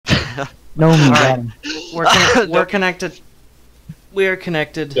No, me All got right. him. We're connected. We're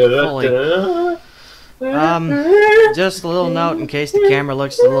connected fully. Just a little note in case the camera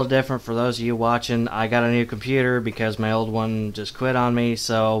looks a little different for those of you watching. I got a new computer because my old one just quit on me.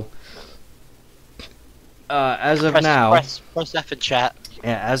 So, as of now, press F in chat.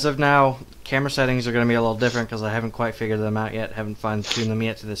 yeah, as of now, camera settings are going to be a little different because I haven't quite figured them out yet. Haven't fine-tuned them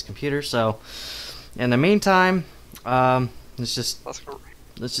yet to this computer. So, in the meantime, let's just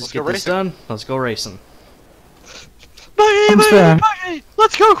get this done. Let's go racing. Buggy,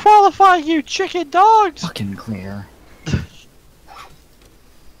 let's go qualify, you chicken dogs! Fucking clear.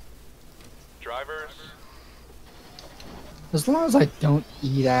 Drivers. As long as I don't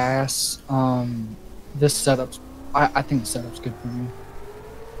eat ass, this setup's, I think the setup's good for me.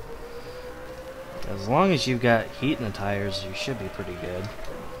 As long as you've got heat in the tires, you should be pretty good.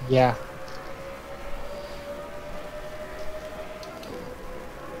 Yeah.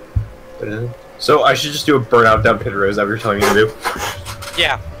 So I should just do a burnout down pit road, is that what you're telling me to do?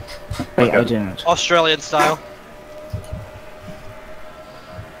 Yeah, Wait, I didn't. Australian style.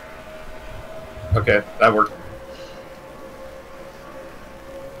 Okay, that worked.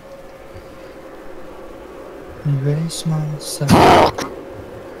 Erase myself.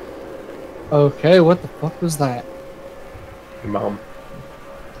 Okay, what the fuck was that? Your mom.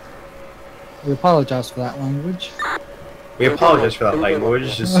 We apologize for that language. We apologize for that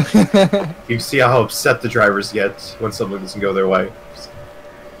language, just you see how upset the drivers get when something doesn't go their way.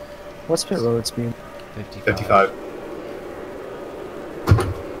 What's pit road speed? 55.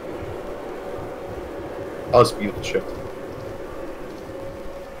 Oh, it's a beautiful shift.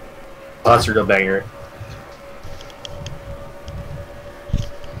 Oh, that's a real banger.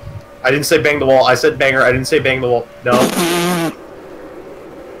 I didn't say bang the wall, I said banger, I didn't say bang the wall. No.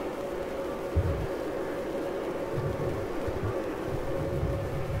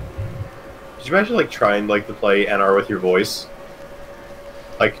 Could you imagine, like, trying, like, to play NR with your voice?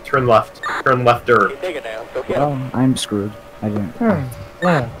 Like, turn left, lefter. Well, I'm screwed. I didn't. Turn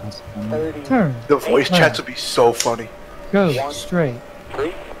left. Turn. The voice left. chats would be so funny. Go straight.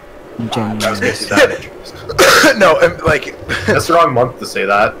 I'm genuinely. I was gonna say that. No, like That's the wrong month to say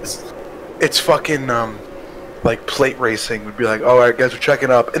that. it's fucking like plate racing would be like, all right, guys, we're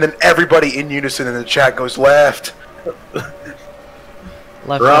checking up, and then everybody in unison in the chat goes left.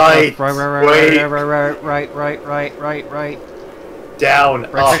 Left, Right, right. Down,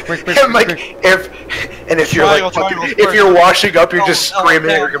 up. And like if you're like fucking, if you're washing up, you're just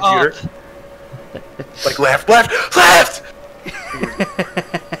screaming at your computer. Like left.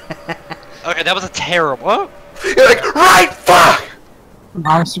 Okay, that was a terrible. You're like right, fuck. I'm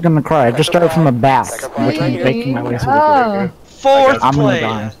honestly gonna cry. I just started from the back, which I'm making my way through the Fourth I'm gonna place.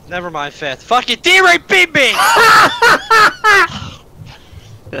 die. Never mind, fifth. Fucking D-Ray beat me!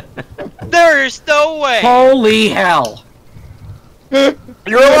 There's no way! Holy hell! You're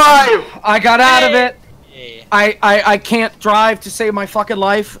alive. I got out of it. Yeah. I can't drive to save my fucking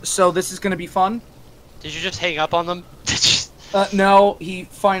life, so this is gonna be fun. Did you just hang up on them? No, he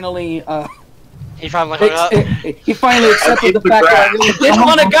finally He finally hung up. he finally accepted the fact that I really didn't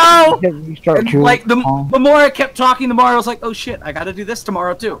want to go. Restart And, too. like the more I kept talking, the more I was like, oh shit, I gotta do this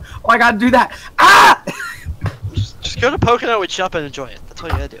tomorrow too. Oh, I gotta do that. Ah! Just go to Pocono and shop and enjoy it. That's all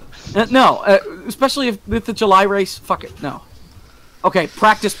you gotta do. No, especially if with the July race. Fuck it, no. Okay,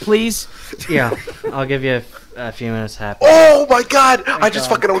 practice, please. Yeah, I'll give you a few minutes happy. Oh my god! I just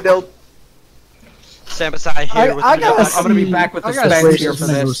fucking Odell. Stand beside here with I the gotta I'm gonna be back with the I gotta Spence see here This for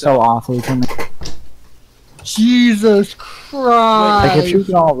race this. was so awfully to me. Jesus Christ. Like if you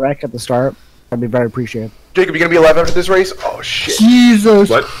could all wreck at the start, I'd be very appreciative. Jacob, you gonna be 11 after this race? Oh shit. Jesus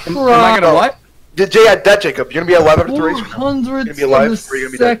What? Christ. Am I gonna what? That Jacob, you're gonna be 11 after the race? 400 Gonna be alive, in or you a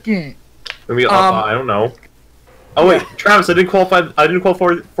gonna be dead? second. Maybe, I don't know. Oh wait, Travis, I didn't qualify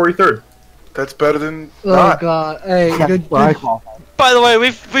 43rd. That's better than Oh not. god. Hey, good. Where I qualify. By the way,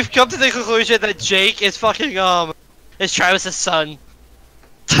 we've come to the conclusion that Jake is fucking is Travis's son.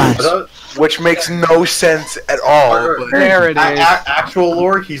 Nice. Which makes no sense at all. But There it is. Actual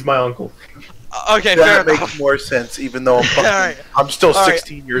lore, he's my uncle. Okay, fair that enough. makes more sense, even though I'm fucking, Alright. I'm still Alright.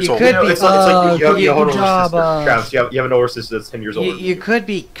 16 years You old. could be- It's like you have an good older job, sister. Travis, you have an older sister that's 10 years older. You could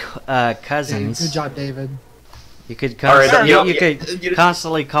be cousins. Good job, David. You could Alright, constantly, you could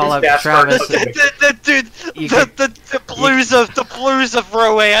constantly call out His dad Travis. started- The blues of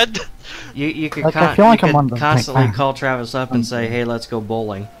Rowan. You could, Like, I feel like you I'm one could of them. constantly Like, call Travis up and say, "Hey, let's go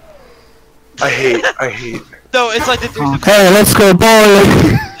bowling." I hate. No, it's like the dudes. Hey, let's go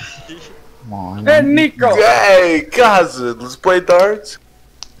bowling! Come on. Hey, Nico. Hey, cousin, let's play darts.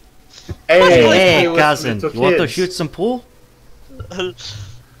 Hey, Hey, listen, cousin, it's okay. you want to shoot some pool?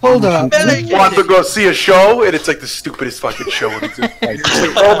 Hold up. Want to go see a show, and it's like the stupidest fucking show. And it's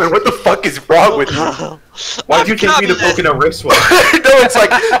just like, Roman, what the fuck is wrong with you? Why'd you take me to Pocono Raceway? No, it's like,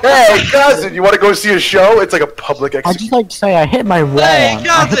 hey, cousin, you want to go see a show? It's like a public I'd execution. just like to say I hit my wall. Hey, I hit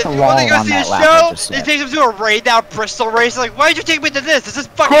cousin, the you wall wanna go on see a that lap. show? I just He said. takes him to a raid down Bristol race. Like, why'd you take me to this? This is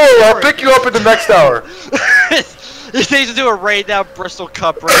fucking Cool, I'll boring. pick you up in the next hour. He takes him to a raid down Bristol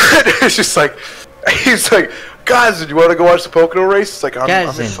Cup race. It's just like, he's like, cousin, you want to go watch the Pocono race? It's like, I'm in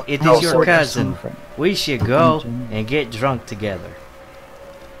Cousin, fucking it hell, is your sorry. cousin. We should go and get drunk together.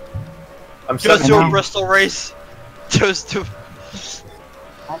 I'm Goes to a 17. Bristol race. Goes to.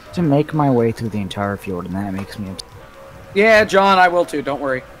 I have to make my way through the entire field, and that makes me upset. Yeah, John, I will too. Don't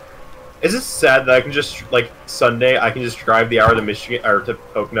worry. Is it sad that I can just, like, Sunday, I can just drive the hour to Michigan, or to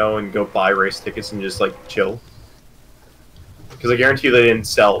Pocono and go buy race tickets and just, like, chill? Because I guarantee you they didn't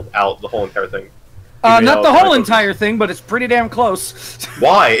sell out the whole entire thing. Even Not though the it's whole like- entire thing, but it's pretty damn close.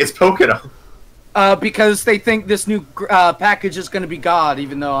 Why? It's Pocono. Because they think this new package is going to be God,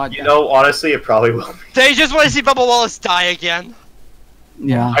 even though I. You know, honestly, it probably will be. They just want to see Bubba Wallace die again.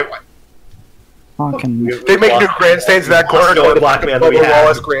 Yeah. Fucking. They make new grandstands in that corner. Still a black man that we Bubba have.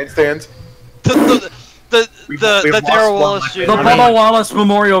 Wallace grandstands. The We've Darryl lost Wallace one Jr. The black I mean- Bubba Wallace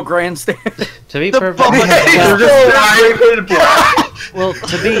Memorial Grandstand. To be The perfect. Bubba- They're just painted black. Well,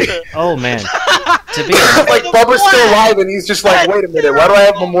 to be. Oh man. To be. Like, Bubba's still alive, and he's just like, wait a minute, why do I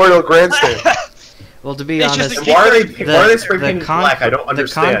have Memorial Grandstand? Well, to be It's just honest. a Why are they spray painted con- black? I don't The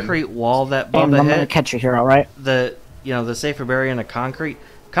understand. concrete wall that And Bubba I'm gonna hit. catch you here, alright? The the safer barrier in the concrete.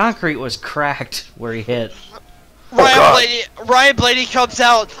 Concrete was cracked where he hit. Ryan Blaney comes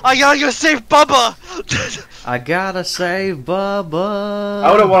out. I gotta go save Bubba. I gotta save Bubba. I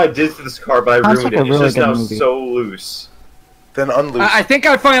don't know what I did to this car, but I Sounds ruined like a it. really It's just good now movie. so loose. Then unloose. I think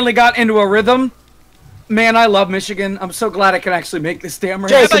I finally got into a rhythm. Man, I love Michigan. I'm so glad I can actually make this damn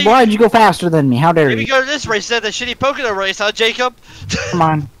race. Jacob, why'd you go faster than me? How dare Maybe you? go to this race instead of the shitty Pocono race, huh, Jacob? Come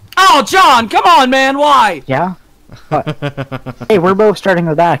on. Oh, John, come on, man. Why? Yeah? What? Hey, we're both starting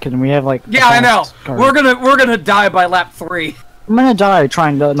with that, and we have like. Yeah, I know. fast car. We're gonna die by lap 3. I'm gonna die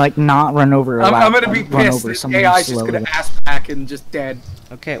trying to like not run over a lap. I'm gonna be run pissed. over This someone AI's just slowly. gonna ass back and just dead.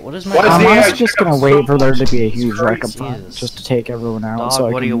 Okay, what is my? Why is I'm the AI honestly just gonna so wait for there to much? be a huge wreck up Jesus. front, just to take everyone out. Dog, so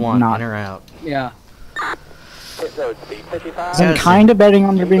I what do can you want? not. In or out? Yeah. I'm kind of betting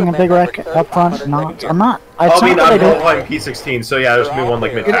on there being a big wreck up front. Not. I'm not. It's I mean, not that I I'm don't. playing P16, so yeah, there's gonna be one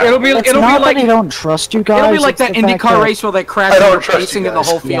like mid. It'll be It's it'll be not like that I don't trust you guys. it'll be like it's that the fact IndyCar that- race where they crash I don't into trust racing you and the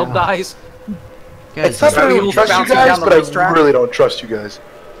whole guys. field Yeah. dies. Guys, It's not that I Wheels don't trust you bouncing guys, down the but I racetrack. really don't trust you guys.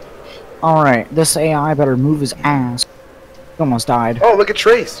 All right, this AI better move his ass. He almost died. Oh, look at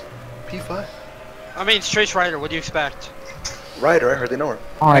Trace. P5. I mean, Trace Ryder, what do you expect? Ryder, I heard they know her.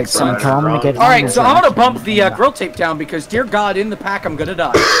 All right, so I'm gonna get. All right, so I'm gonna on bump the this. grill tape down because, dear God, in the pack I'm gonna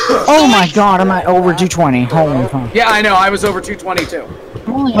die. Oh my God, I'm at over 220. Holy fuck. Yeah, I know. I was over 222.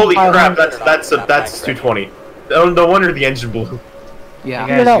 I'm only Holy at crap, 500. that's 220. No wonder the engine blew. Yeah.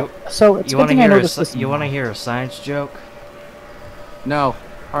 Hey, You guys, know, so it's a you good want to thing I hear noticed this. you want to hear a science joke? No.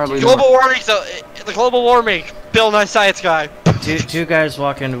 Hardly. Global warming, so the global warming. Bill Nye Science Guy. Two guys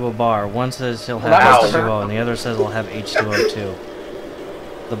walk into a bar. One says he'll have Wow. H2O, and the other says he'll have H2O2.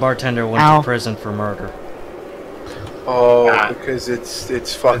 The bartender went Ow. to prison for murder. Oh, Ah. because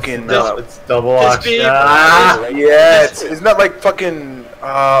it's fucking. It's double This oxygen. being- Ah! Yeah, it's not like fucking.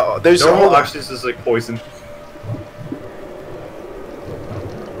 There's a Normal whole oxygen is like poison.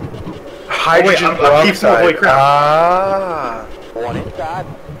 hydrogen I'm keeping- holy peroxide. crap. Ah.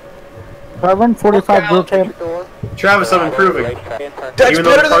 If I run 45 grill tape, Travis, I'm improving. That's Even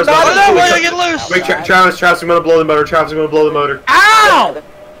though better the than car's not- Oh not no, improving. wait, I get loose! Wait, Travis, I'm gonna blow the motor. Travis, I'm gonna blow the motor. Ow!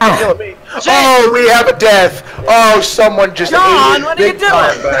 Killing me. Oh, we have a death. Oh, someone just John, ate it what are you big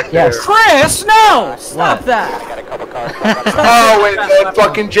time doing? back Yes. there. Chris, no! Stop that! Oh, and then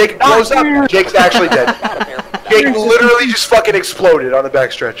fucking Jake blows up. Jake's actually dead. Jake literally just fucking exploded on the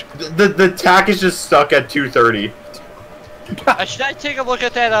backstretch. The tack is just stuck at 230. Should I take a look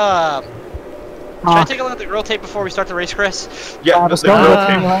at that, should I take a look at the grill tape before we start the race, Chris? Yeah, Travis, the don't grill look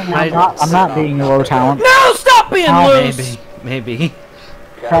at me tape. right now. I'm not being a low talent. No, stop being loose! Maybe.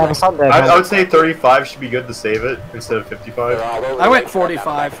 Travis, I'm dead. I would say 35 should be good to save it instead of 55. I went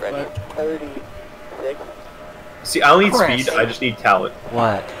 45, but... See, I don't need Chris. speed, I just need talent.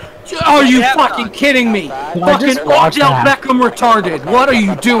 What? Are you fucking kidding me? I Fucking just watch Odell that? Beckham retarded. What are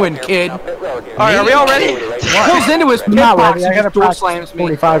you doing, kid? Alright, are we all ready? Pulls into his I'm pit not box ready. I and gotta just door practice slams me.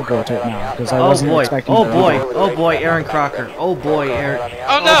 45 grill tape now because I Oh wasn't boy! expecting. Oh to- boy! Oh boy! Aaron Crocker! Oh boy! Aaron!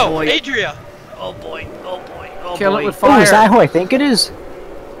 Oh no, boy! Adria! Oh boy! Oh boy! Oh Kill boy! it with Oh, is that fire. who I think it is?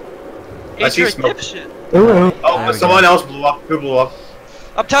 I see Adria smoke. dipshit. Ooh. Oh, There we someone go. else blew up. Who blew up?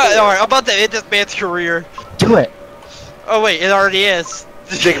 Alright, I'm about to end this man's career. Do it. Oh wait, it already is.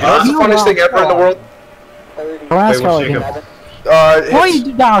 Jacob, you know what's the funniest thing ever in the world? Don't ask Wait, how what's it Jacob? is. What you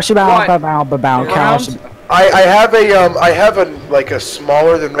do now? Round? I have a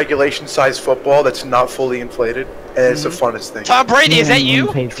smaller than regulation size football that's not fully inflated, and it's the funnest thing. Tom Brady, is that you?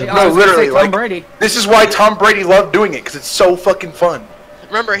 No, literally, Tom like Brady. this is why Tom Brady loved doing it because it's so fucking fun.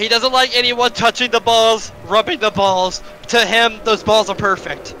 Remember, he doesn't like anyone touching the balls, rubbing the balls. To him, those balls are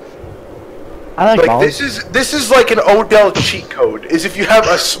perfect. I like balls. This is like an Odell cheat code. Is if you have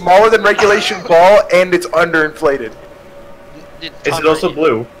a smaller than regulation ball and it's underinflated. Is it also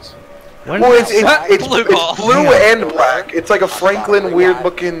blue? Well, it's Blue ball. blue and black. It's like a Franklin weird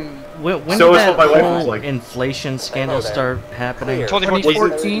looking. When So did is that what my wife whole was like. inflation scandal start happening?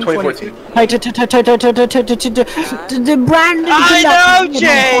 2014. 2014. Brandon. I know,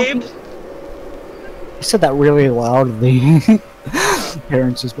 James! He said that really loudly.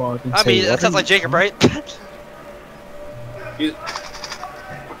 Parents just walking. I mean, that sounds like Jacob, right?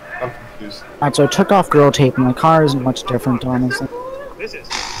 I'm confused. Alright, so I took off girl tape and my car isn't much different, honestly.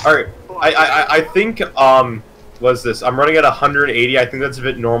 Alright, I think, what's this? I'm running at 180, I think that's a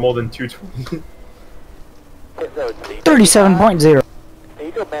bit normal than 220. 37.0.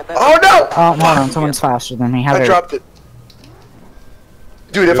 Oh no! Hold on, someone's faster than me. How I dare dropped it.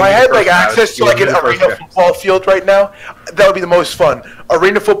 Dude, if I had like access to like an arena football field right now, that would be the most fun.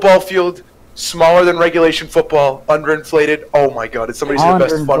 Arena football field, smaller than regulation football, underinflated. Oh my god, it's somebody's the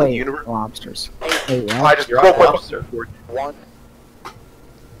best fun in the universe. Lobsters. Wait, what? I just You're broke a my lobster.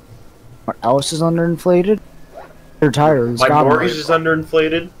 What else is underinflated? Your tires. My got mortgage is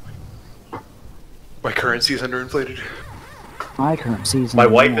underinflated. My currency is underinflated. my current season. My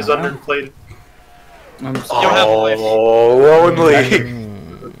wife is underinflated. I'm You don't have a wife. Oh, lonely.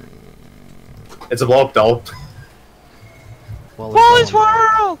 It's a blow up doll. Wally's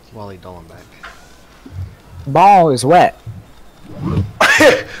World! Wally Dollenbeck. Ball is wet.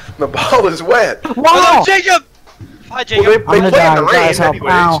 The ball is wet. Oh, Wow! Jacob! Hi, Jacob. Well, I'm they gonna play in die, the guys, rain help.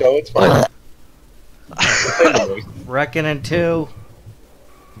 anyway, Ow. so it's fine. Reckoning 2.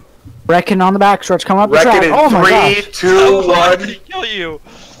 Wrecking on the backstretch, come up the track. Reckon in Oh my 3, gosh. 2, I'm 1. gonna kill you.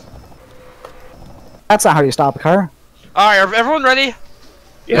 That's not how you stop a car. Alright, everyone ready?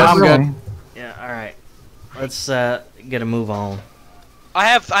 Yeah, Not I'm good. really. Yeah, alright. Let's get a move on. I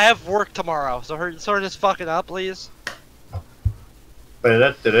have work tomorrow, so hurry this fucking up, please.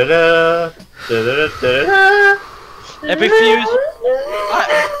 Da-da-da-da-da. Da-da-da-da-da. Epic Fuse.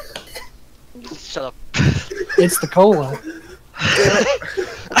 Shut up. It's the cola.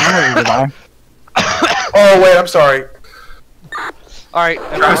 I'm ready to die. Oh, wait, I'm sorry. Alright,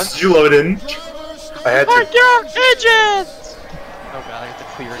 everyone. Travis, did you load in? I had to. Fuck your engines! Oh god, I got the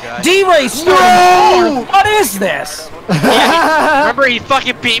clear guy. D-Race! No! What is this? Remember he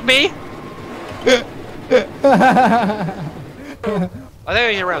fucking beat me? I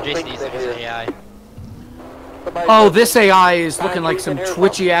think he's around Jason Easy as AI. Oh, this AI is looking like some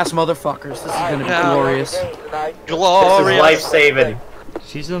twitchy-ass motherfuckers. This is gonna be glorious. This Glorious. is life-saving.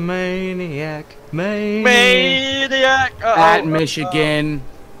 She's a maniac. Maniac. At Michigan.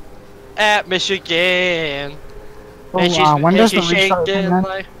 At Michigan. Oh, And she's, when does the and she's restart shaking come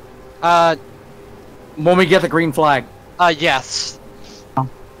like... When we get the green flag. Yes.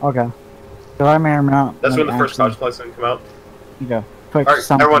 Okay. So I may or may not. That's when the first actually- Couch Plus gonna come out. Okay. Quick, Alright,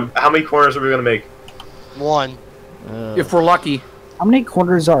 something. everyone, how many corners are we gonna make? One. If we're lucky. How many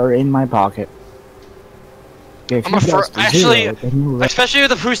quarters are in my pocket? Okay, if I'm you a guys do actually, zero, then you're right. especially with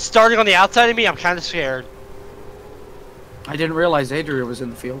the who's starting on the outside of me, I'm kind of scared. I didn't realize Adria was in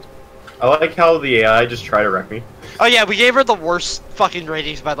the field. I like how the AI just tried to wreck me. Oh yeah, we gave her the worst fucking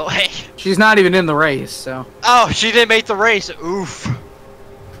ratings, by the way. She's not even in the race, so. Oh, she didn't make the race. Oof.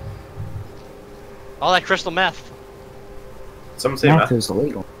 All that crystal meth. Someone say Math math. is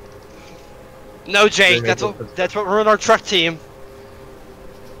illegal. No, Jake. That's what ruined our truck team.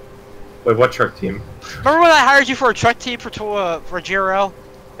 Wait, what truck team? Remember when I hired you for a truck team for GRL?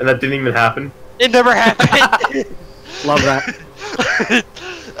 And that didn't even happen? It never happened. Love that.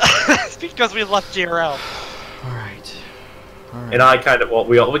 It's because we left GRL. Alright. Alright. And I kind of, well,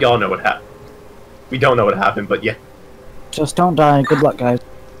 we all know what happened. We don't know what happened, but yeah. Just don't die. Good luck, guys.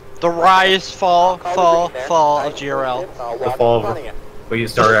 The rise, fall of GRL. The fall of, when you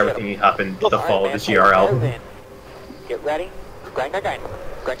started everything happened, the fall of the GRL. Get ready. Grind.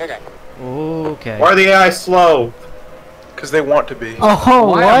 Okay. Why are the AI slow? Because they want to be. Oh,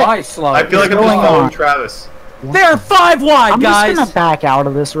 Why what? am I slow? I feel like I'm going just following on? Travis. They're 5 wide, I'm guys! just gonna back out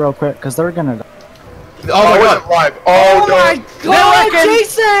of this real quick, because they're gonna die. Oh my it god! wasn't live. Oh, no. God,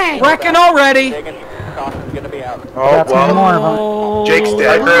 Jason! Wrecking already! Caution's gonna be out. Oh, That's one more of them. Oh, Jake's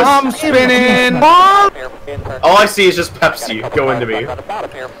dead. I'm spinning. All I see is just Pepsi go into me. I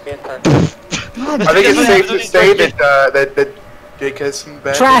think it's safe to say that Jake has some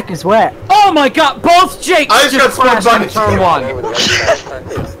bad. Track is wet. Oh my god, both Jakes I just got crashed in spun turn by-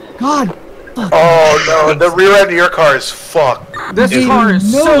 1. God. Oh no, the rear end of your car is fucked. This car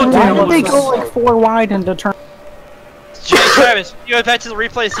is so Why damn did they go slow. like 4 wide into turn? Jake, Travis, you go back to the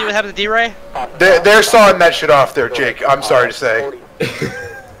replay and see what happened to D-Ray? They're sawing that shit off there, Jake. I'm sorry to say.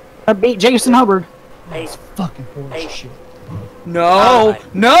 I beat Jason Hubbard. Fucking bullshit. No,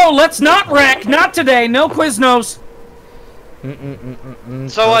 no, let's not wreck. Not today. No Quiznos.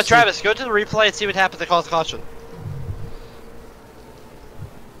 So, Travis, go to the replay and see what happened to cause caution.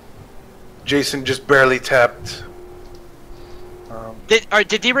 Jason just barely tapped.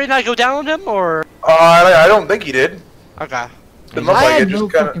 Did D-Ray not go down on him, or? I don't think he did. Okay. Didn't look I like had it. no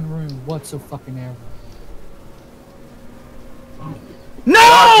Just kind fucking of. room whatsoever.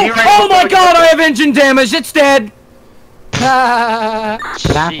 No! D-Ray Oh my god, I have engine damage. It's dead. What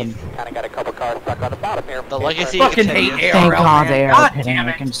happened? Kinda got a couple cars stuck on the bottom here. The legacy Fucking continues. hate Thank ARL, God man. they are God pitting. damn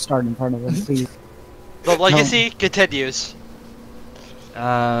I it. can start in front of them, please. The legacy continues.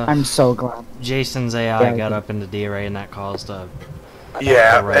 I'm so glad. Jason's AI got up into D-Ray and that caused a...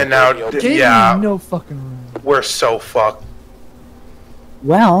 Yeah, and now, Gave yeah, me no fucking room. we're so fucked.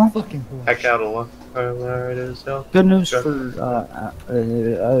 Well, Fucking bullshit. Heck out of luck. There it is. good news Okay. for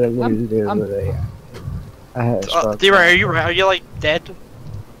D-Ray, are you like dead? He's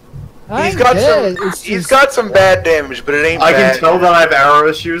I'm got dead. some. It's He's just- got some bad damage, but it ain't. I bad. can tell that I have arrow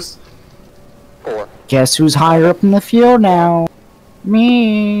issues. Guess who's higher up in the field now?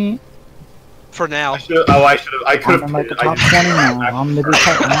 Me. For now. I could have. I could I'm have. like the top 20 now.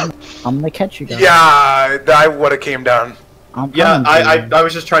 I'm gonna catch you guys. Yeah, I would have came down. I'm Yeah, coming to I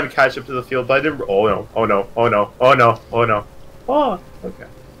was just trying to catch up to the field, but I didn't. Oh no! Oh no! Oh no! Oh no! Oh no! Oh, okay.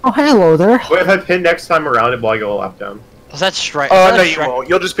 Oh, hello there. Wait, if I pin next time around, will I go a lap down? Was that strike? Oh no, you won't.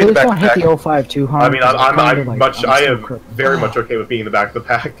 You'll just be in the Please back don't of the hit pack. the 05 too hard. I mean, because it's I'm kinda like much. I'm I so am crooked. very much okay with being in the back of the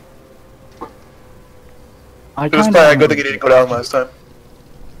pack. I It was kinda probably a good thing you didn't go down last time.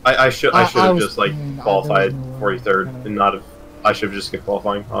 I should I have was- just like I mean, I qualified don't know. 43rd and not have. I should have just skipped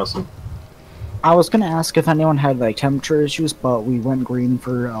qualifying. Honestly, I was gonna ask if anyone had like temperature issues, but we went green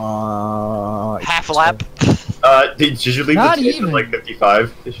for Half a lap. did you leave Not the tape at even. like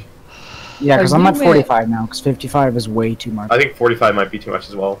 55? Yeah, because Like, I'm you at went- 45 now. Because 55 is way too much. I think 45 might be too much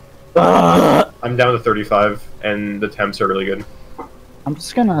as well. I'm down to 35, and the temps are really good. I'm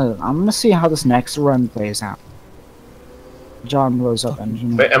gonna see how this next run plays out. John blows up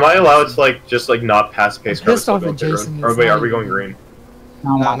engine. Wait, am I allowed to like just like not pass pace car? Pissed off at Jason. Or wait, are we going green?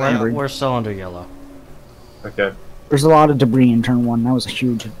 No, I'm No, not green. We're still under yellow. Okay. There's a lot of debris in turn 1. That was a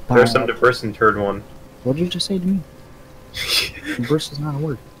huge There's some pile. debris in turn 1. What did you just say to me? Debris is not a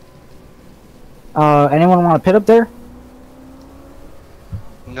word. Anyone want to pit up there?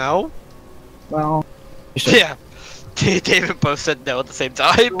 No? Well, you should. Yeah. David both said no at the same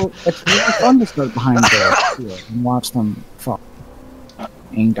time. Well, it's really fun to start behind the field and watch them fall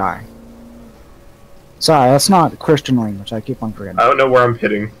and die. Sorry, that's not Christian language. I keep on forgetting. I don't know where I'm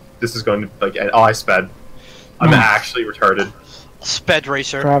hitting. This is going to like. Oh, I sped. I'm actually retarded. Sped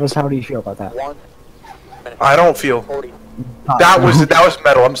racer. Travis, how do you feel about that? I don't feel. That was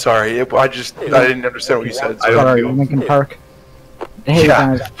metal. I'm sorry. I didn't understand what you said. I don't Sorry, feel. Lincoln Park. Hey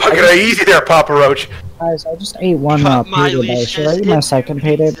Yeah. guys, Fucking easy there, Papa Roach. I just ate one Cut my payday bar. Should I eat my second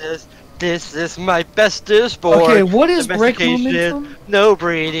payday? This is my bestest board. Okay, what is brake Domestication, momentum? No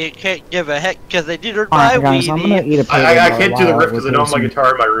breeding, can't give a heck because they didn't buy Alright guys, I'm gonna weenie. eat a payday I bar can't do the while riff because I we're don't have my racing.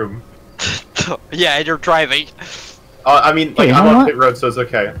 guitar in my room. Yeah, and you're driving. I mean, like Hey, I'm you know on what? pit road, so it's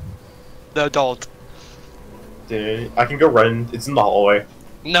okay. No, don't. Dude, I can go run. It's in the hallway.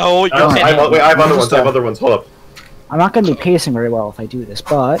 No, you I can't. have other ones. I have other ones. Hold up. I'm not gonna be pacing very well if I do this,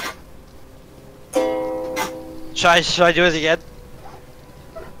 but Should I do it again?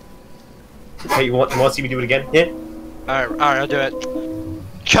 Hey, you want to see me do it again? Yeah. Alright, I'll do it.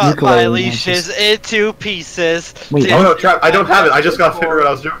 Cut my Ukulele leashes into pieces. Wait, Did- Oh no, trap! I don't have it. I just got figured out.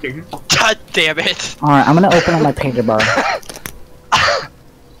 I was joking. God damn it. alright, I'm gonna open up my payday bar.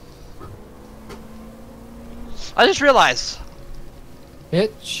 I just realized.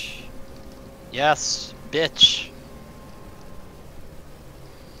 Bitch. Yes, bitch.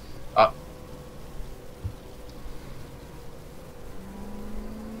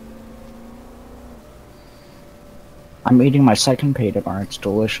 I'm eating my second payday bar. It's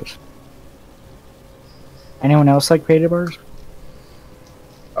delicious. Anyone else like payday bars?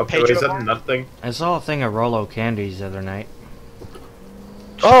 Okay, wait, is that a nut thing? I saw a thing of Rolo candies the other night.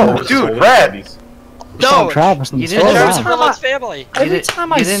 Oh, Sold dude, at rad. Wendy's. saw Travis in you the didn't store. Travis Travis and Vermont's family. Every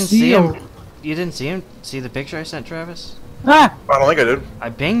time I you didn't see see him, him. You didn't see him. See the picture I sent Travis? Ah, I don't think I did. I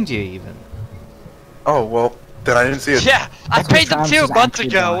banged you even. Oh, well, then I didn't see it. Yeah, I That's what paid them Travis 2 is months actually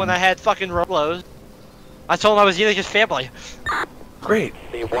ago blind. when I had fucking Rolos. I told him I was eating his family. Great.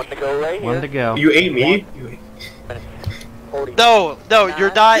 See one to go right One here. to go. You ate me? You ate... 40, No,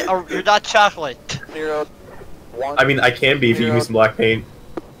 you're not chocolate. 0, 1. I mean, I can be if you give me some black paint.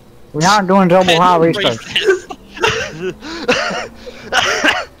 we aren't doing double hot research. Racist.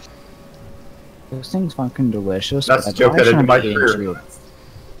 This thing's fucking delicious. That's but a joke why that I did shouldn't my it be career. included?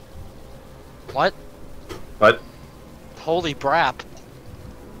 What? What? Holy brap.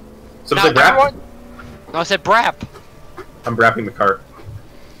 So Now, it's like rap? everyone- No, I said brap. I'm rapping the car.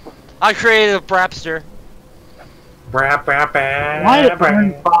 I created a brapster. Rap, rap, Why did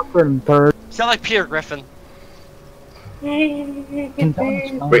Aaron Crawford in third? Sound like Peter Griffin. Can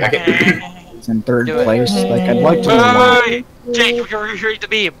Wait, I can't. He's in third Do it. place. Like I'd like to know why. Hey, Jake, we can reread the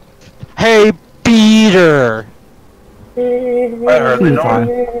meme. Hey, Peter. I heard Be it. fine.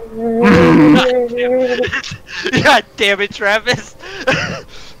 God damn it, Travis.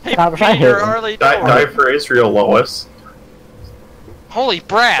 Hey, Travis, I hate Peter, him. Harley. Die for Israel, Lois. Holy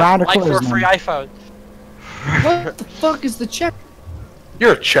brap! Radical Like for a is free not- iPhone. what the fuck is the check?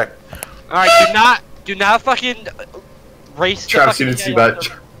 You're a check. Alright, do not fucking race the Travis, you fucking didn't see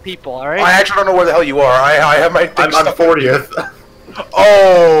that. people, I alright? actually don't know where the hell you are. I have my thing I'm stuck. 40th.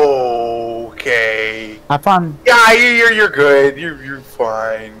 Okay. Have fun. Yeah, you're good. You're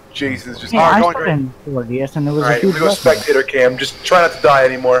fine. Jason's just. Hey, Oh, I going started great. in 40th and it was a Alright, huge we go wrestling. spectator cam. Just try not to die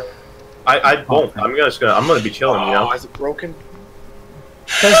anymore. I won't. I'm gonna be chilling, you know. Oh, is it broken?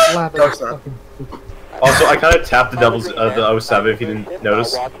 This lap No, is it's not. fucking. Also, I kind of tapped the doubles of the 07 if you didn't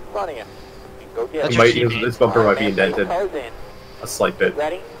notice. Watch in front of you. Go get That's it. your Might, teammate. his bumper might be Man, indented. cars in. A slight bit.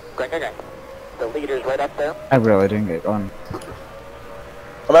 Ready? Go. The leader's right up there. I really didn't get going.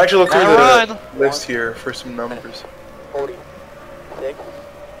 I'm actually looking Gotta at the list here for some numbers. 46.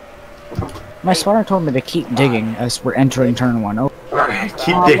 My spotter told me to keep digging as we're entering turn 1. Oh,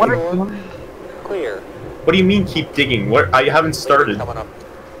 Keep what digging. are you doing? Clear. What do you mean keep digging? What? I haven't started. Coming up.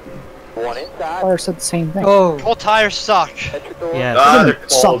 One inside. Spotter said the same thing. Oh, Whole tires suck. At your door. Yeah. Ah, You're they're gonna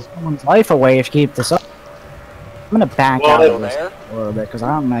suck cold. someone's life away if you keep this up. I'm gonna back Well, out Go of this there. a little bit because I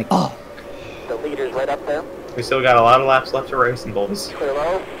don't like. Oh, The leader's right up there. We still got a lot of laps left to race and boys. Clear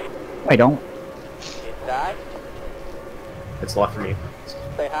low. I don't. Inside. It's left for me.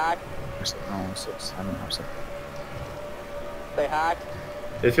 Say hi. Oh, 6, I don't know. 6. Say hi.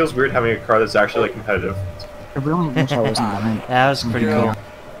 It feels weird having a car that's actually like competitive. I really wish I wasn't behind. That was pretty cool.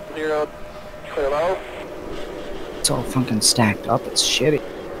 0. Clear low. It's all fucking stacked up. It's shitty.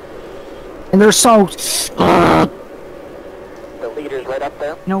 And they're so. The leader's right up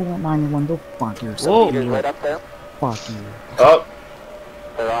there. You know what, 91? Go fuck yourself. Whoa. Leader's right up there. Fuck you. Oh,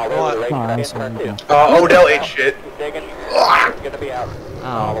 They're all What? over the race. Oh, I'm in sorry. turn 2. Odell ate shit. Keep digging. It's gonna be out.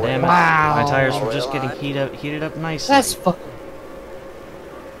 Oh damn it! Wow. My tires were just getting heated up nicely. that's fucking.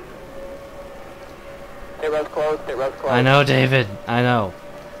 Pit road's closed. Pit road's closed. I know, David. I know.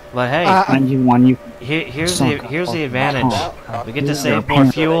 But hey, 91, you. here's son the of a here's the fucking- advantage. We get to You're save a more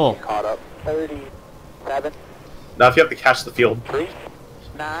pain. fuel. Caught up. 37. now if you have to catch the field. 3.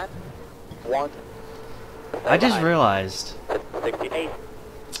 9. 1. I just realized 68.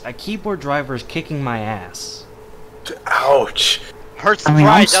 a keyboard driver is kicking my ass. Ouch. Hurts the I mean,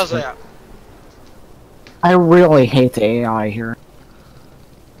 pride, I'm doesn't so- it? I really hate the AI here.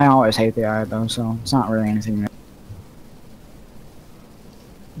 I always hate the AI though, so it's not really anything new.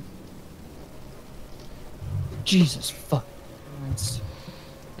 Jesus fuck. Christ.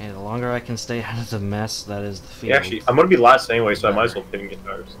 And the longer I can stay out of the mess that is the field. Yeah, actually, I'm gonna be last anyway, so I might as well pit and get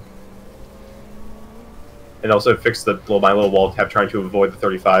tires. And also fix my little wall cap trying to avoid the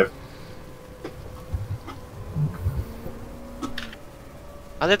 35.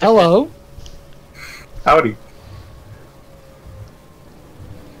 I think the Hello. Howdy.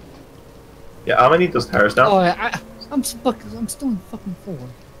 Yeah, I'm gonna need those tires now. Oh, I'm still in fucking 4.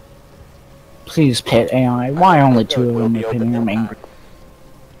 Please pit AI. Why only 2 of them are pitting? I'm angry.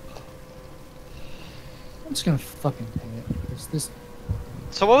 I'm just gonna fucking pay it. Because this.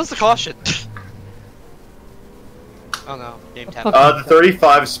 So what was the caution? Oh no, game tap. The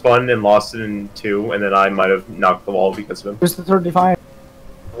 35 spun and lost it in 2, and then I might have knocked the wall because of him. Who's the 35?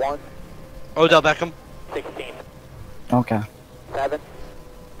 1. Odell Beckham. 16. Okay. 7.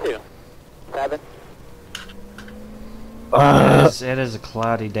 2. 7. It is a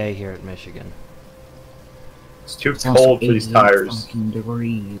cloudy day here at Michigan. It's too It's also cold for these 88 tires. fucking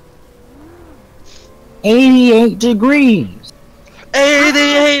degrees. 88 degrees!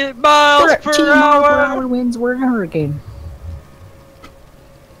 88 miles 13 per mile per hour. hour winds were a hurricane.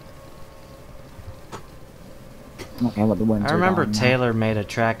 Okay, what the winds I are remember down now. Taylor made a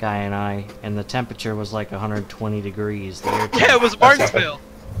track INI, and the temperature was like 120 degrees. Yeah, it was Martinsville.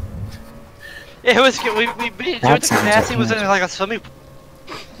 Yeah, it was. We made That the sounds Ganassi was in like like a swimming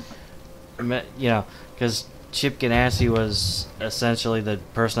pool. You know, because Chip Ganassi was essentially the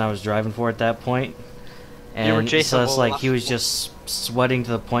person I was driving for at that point. You were And Jason so it's like Wolf. he was just sweating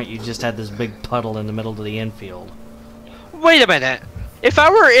to the point you just had this big puddle in the middle of the infield. Wait a minute. If I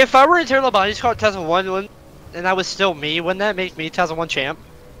were in Taylor Bodies car 2001 and I was still me, wouldn't that make me 2001 champ?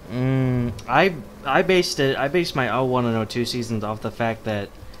 I based my 01 and 02 seasons off the fact that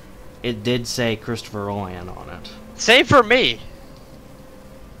it did say Christopher Ryan on it. Same for me.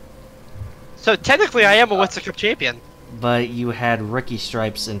 So technically, I am a Winston Cup champion. But you had rookie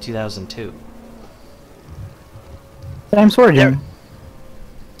stripes in 2002. Same story, Jimmy.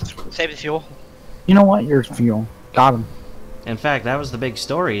 Save the fuel. You know what? You're fuel. Got him. In fact, that was the big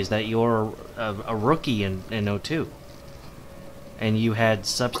story, is that you're a rookie in 02. And you had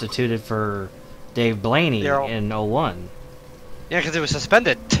substituted for Dave Blaney in 01. Yeah, because it was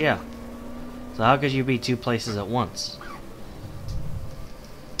suspended. Yeah. So how could you be two places at once?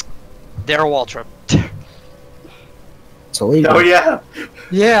 Darryl Waltrip. It's illegal. Oh yeah.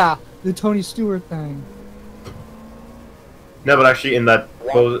 Yeah, the Tony Stewart thing. No, but actually, in that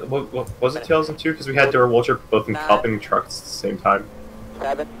what was it 2002? Because we had Darryl Waltrip both in Cup and trucks at the same time.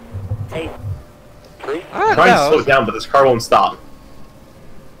 7, 8, 3. I'm trying to slow it down, but this car won't stop.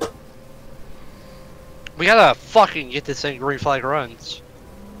 We gotta fucking get this thing green flag runs.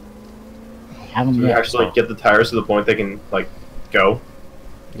 Haven't Do we yet. actually get the tires to the point they can like go?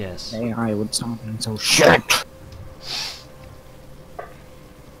 Yes. AI would stop and so shit.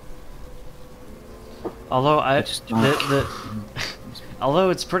 Although Just don't. although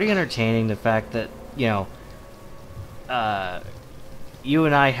it's pretty entertaining the fact that, you know, you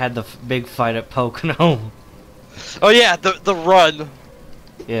and I had the big fight at Pocono. Oh yeah, the run.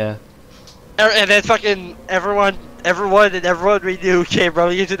 Yeah. And then fucking everyone we knew came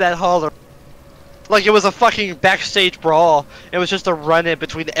running into that hauler. Like it was a fucking backstage brawl. It was just a run-in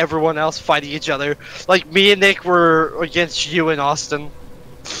between everyone else fighting each other. Like me and Nick were against you and Austin.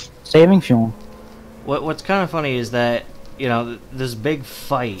 Saving fuel. What's kind of funny is that, you know, this big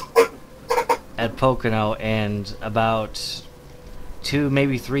fight at Pocono, and about 2,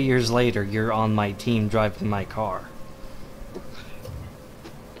 maybe 3 years later, you're on my team driving my car.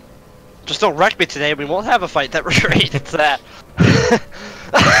 Just don't wreck me today. We won't have a fight that relates to that.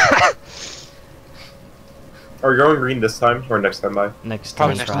 Are we going green this time or next time by? Next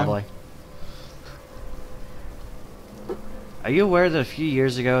Probably time, next time. probably. Are you aware that a few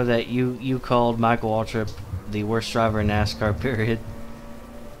years ago that you called Michael Waltrip the worst driver in NASCAR, period?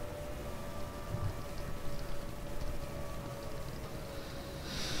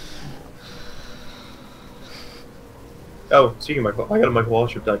 Oh, speaking of Michael, I got a Michael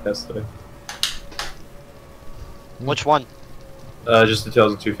Waltrip diecast today. Which one? Just the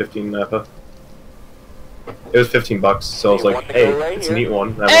 2015 Napa. It was $15, so I was like, hey, it's a neat one.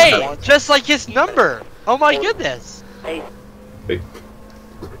 And I Hey, went, just like his number. Oh my goodness. 8, Wait.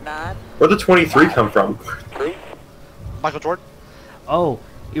 9, where'd the 23 come from? 3. Michael Jordan. Oh,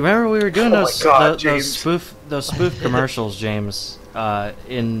 you remember we were doing Oh my God, those James. spoof commercials, James,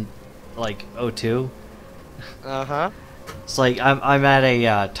 in like 02? Uh-huh. It's like I'm at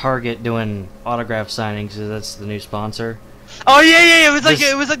a Target doing autograph signings, 'cause that's the new sponsor. Oh yeah, it was like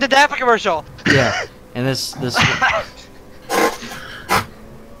This- it was like the Napa commercial. Yeah, and this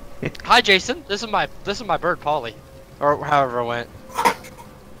Hi Jason, this is my bird Polly, or however it went.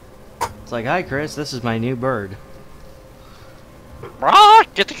 it's like, hi Chris, this is my new bird. Ah,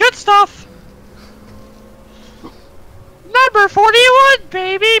 get the good stuff. Number 41,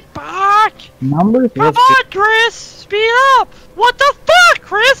 baby, back. Number 50. Come on, Chris, speed up. What the fuck,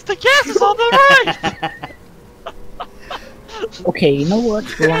 Chris? The gas is on the right. Okay, you know what?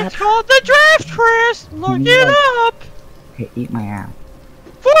 It's called the draft, Chris. Look it up. Okay, eat my ass.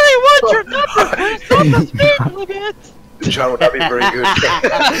 41's your number, Chris. Not the speed limit. John would not be very good.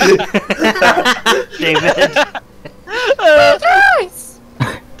 David.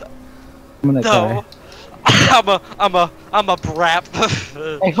 I'm gonna No. cry. I'm a brap.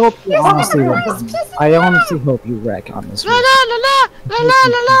 I hope you honestly wreck. I honestly hope you wreck on this La race. la la la la la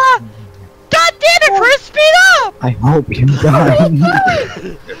la la. God damn it, Chris, speed up! I hope you die.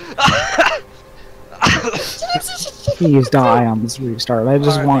 Please die on this restart. I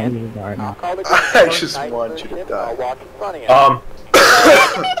just want you to die now. Call the I just want you to die. I'll walk in front of you.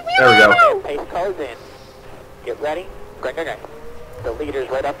 There we go. Pace cars in. Get ready. Great. The leader's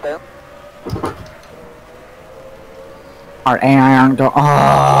right up there. Our AI aren't go. Oh,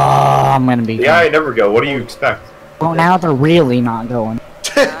 I'm gonna be. The AI never go. What do you expect? Well, now they're really not going.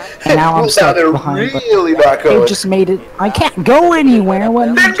 And now I'm Now stuck they're behind. really not They going. just made it. I can't go anywhere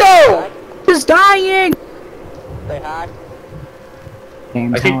when Then go! just dying. Say hi.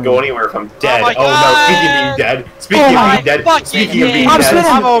 Damn, I can't Tony. go anywhere if I'm dead. my Oh, no, God! speaking of being dead. Speaking Oh of my being dead. fucking Speaking of being game. dead.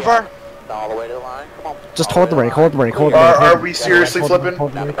 I'm over. All the way to the line. Come on. Just hold the brake. Hold the brake. Hold the brake. Are we seriously flipping?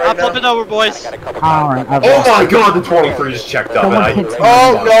 Hold the brake. I'm flipping over, boys. Got a couple Alright, I've Oh lost. my god, the 23 just checked up. And Someone I, hit me.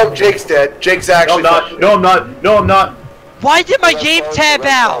 Oh no, Jake's dead. Jake's no, actually. I'm not. No, I'm not. No, I'm not. Why did my game tab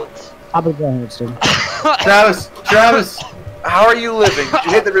out? Probably go ahead, Stu. Travis. Travis. How are you living? Did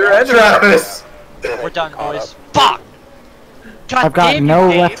you hit the rear end? Travis. We're done, boys. Fuck! God I've got damn no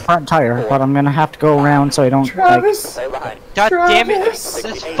you, Dave. left front tire, but I'm gonna have to go around so I don't like. Travis. Stay behind. God damn it. Travis.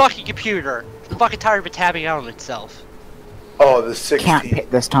 This fucking computer. I'm fucking tired of it tabbing out on itself. Oh, the Can't 16. hit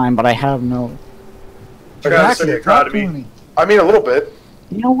this time, but I have no. Travis, are you proud of me? I mean, a little bit.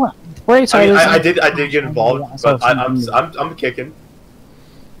 You know what? The brake I mean, side I isn't- did get involved, but I'm kicking.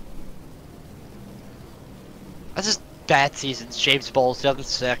 That's just bad seasons. James Bowles,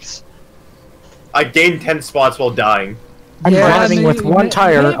 2006. I gained 10 spots while dying. I'm driving with one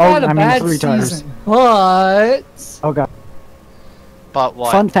tire. You've Oh, had a I mean bad 3 tires. season, But Oh god. But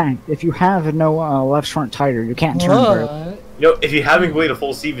what? Fun fact: if you have no left front tire, you can't turn brake. You know, if you haven't played a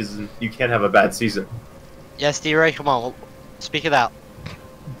full season, you can't have a bad season. Yes, D-Ray, come on. Speak it out.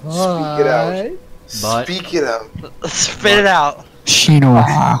 Speak it out. But- Speak it out. Spit it out.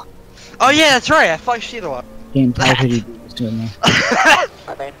 Shinoa. Oh yeah, that's right. I fucked Shinoa. Game, how could you do this to me?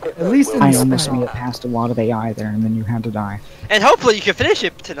 At least in I the almost spring. made it past a lot of AI there, and then you had to die. And hopefully you can finish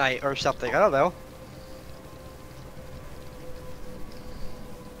it tonight or something. I don't know.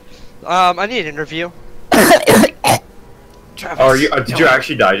 I need an interview. Travis. Oh, did you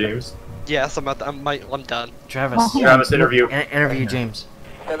actually die, James? Yes, I'm done. Travis. Travis, interview. Interview James.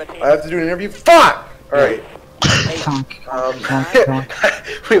 I have to do an interview. Fuck! Alright. Conk.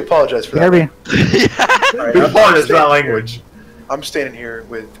 We apologize for that. Derby. Alright, We apologize for that language. I'm standing here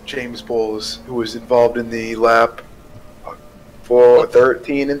with James Bowles, who was involved in the lap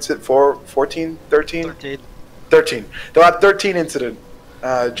 14 incident, 13? 13. 13. The lap 13 incident.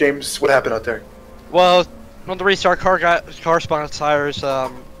 James, what happened out there? Well, when the restart car spun its tires, I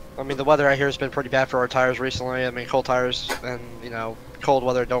mean the weather out here has been pretty bad for our tires recently. I mean cold tires and cold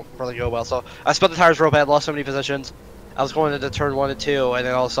weather don't really go well. So I spun the tires real bad, lost so many positions. I was going into turn 1 and 2, and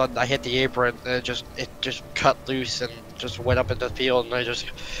then all of a sudden I hit the apron and it just cut loose and just went up into the field, and I just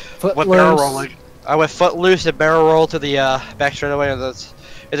went barrel rolling. I went foot loose and barrel roll to the back straightaway, and it's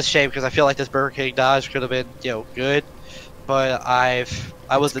a shame because I feel like this Burger King dodge could have been good, but I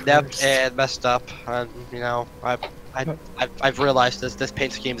was inept and messed up, and I've realized this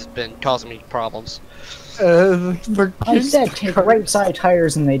paint scheme has been causing me problems. I said take right side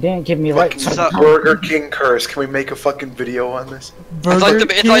tires, and they didn't give me right Fucking side. Burger King curse. Can we make a fucking video on this? It's like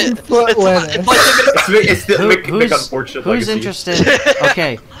It's the Who's unfortunate who's legacy. interested?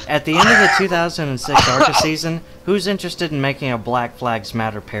 Okay, at the end of the 2006 ARCA season, who's interested in making a Black Flags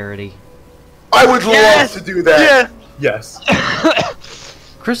Matter parody? I would Yes! love to do that. Yes.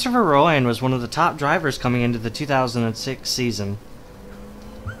 Christopher Rowan was one of the top drivers coming into the 2006 season,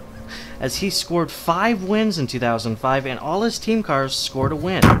 as he scored 5 wins in 2005, and all his team cars scored a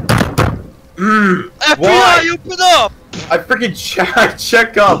win. FBI, open up! I freaking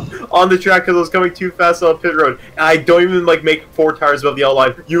check up on the track because I was coming too fast on the pit road, and I don't even make 4 tires above the yellow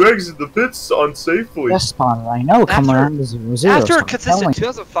line. You exit the pits unsafely. Yes, spawner. I know. Come After- around to 0-0. After a stop consistent telling.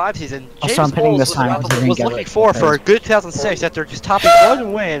 2005 season, Also, James I'm pitting Bowles this was, time about because I to- didn't was get looking it. for a good 2006 after just topping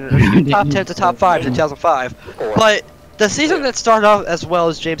 1 win, top 10 to top 5 in 2005. But the season that started off as well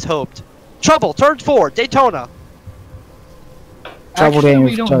as James hoped. Trouble, turn 4, Daytona. Trouble Actually, game.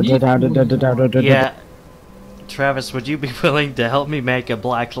 we don't need Yeah. Travis, would you be willing to help me make a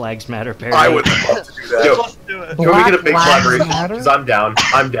Black Flags Matter parody? I would love to do that. Yo, Let's do it. can we get a big Black collaboration? Matter? Because I'm down.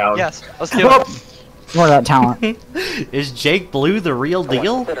 I'm down. Yes, let's do it. More of that talent. Is Jake Blue the real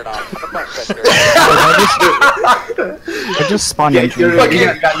deal? Set it off. The front sector. I just spawned Yeah, in. you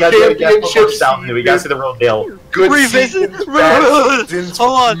gotta south. We gotta see the real deal. Good Revisit- seasons, bad seasons,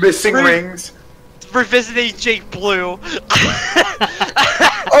 Hold on. missing Re- rings. Revisiting Jake Blue.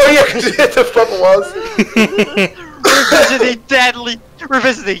 Oh yeah, because you hit the front walls.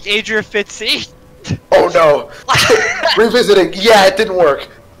 Revisiting Adrian Fitzy. Oh no. Revisiting. Yeah, it didn't work.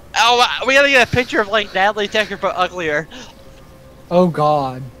 Oh, we gotta get a picture of Natalie Decker but uglier. Oh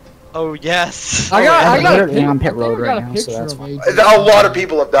God. Oh yes. I got literally on pit road right now, so picture that's of fine. AJ. A lot of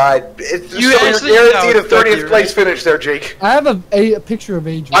people have died. It's You so actually you're guaranteed a know, 30th place finish there, Jake. I have a picture of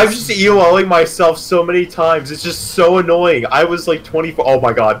AJ. I've just EOLing myself so many times. It's just so annoying. I was like 24. Oh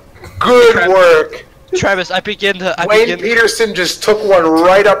my god. Good work. Travis, Wayne Peterson just took one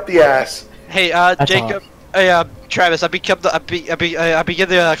right up the ass. Hey, That's Jacob. Hey, Travis, I begin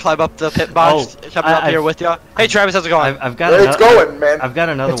to climb up the pit box. Coming up here with you. Hey, Travis, how's it going? I've got It's going, man. I've got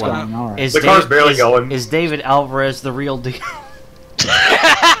another It's one. going, all right. Is The car's barely going. Is David Alvarez the real deal?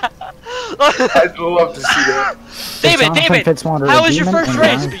 I'd love to see that. David, how was your demon first and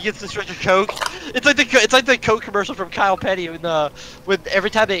race? I- Begins to stretch a Coke. It's like the Coke commercial from Kyle Petty when every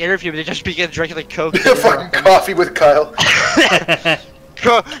time they interview him, they just begin drinking the Coke. Fucking coffee with Kyle.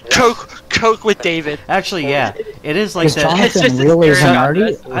 Coke with David. Actually, yeah, it is like Is that. It's Jonathan just a really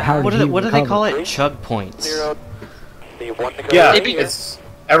stereotype. Zanardi? What do they call it? Chug points. Yeah, Maybe- it's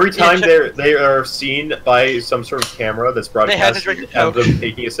every time they are seen by some sort of camera that's They have to broadcast drink of Coke. them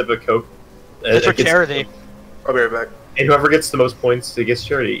taking a sip of Coke. It's for it gets- charity. I'll be right back. And whoever gets the most points, they gets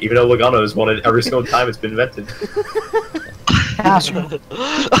charity. Even though Logano has won it every single time it's been invented.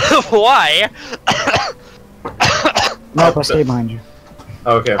 Why? Nope, stay behind you.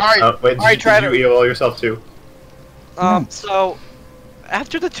 Okay. Alright, Wait, alright, try did you EOL yourself too? So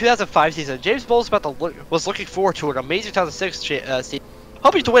after the 2005 season, James Bowles was looking forward to an amazing 2006 season,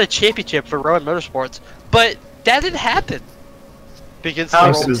 hoping to win a championship for Rowan Motorsports, but that didn't happen. Begins How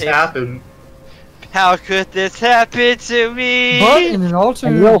to did roll this tape. happen? How could this happen to me? But in an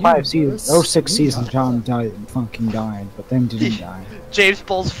alternate In the 05 universe, season, 06 season, John died, fucking died, but then didn't die. James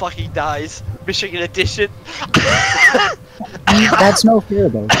Bowles fucking dies. Michigan edition. That's no fear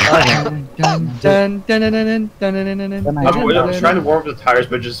though. Dun, dun, dun, dun, dun, dun, dun, dun, dun, dun, Then I- I'm trying to warm up the tires,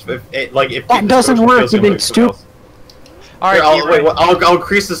 but just if That doesn't work, you big stupid. Alright, I'll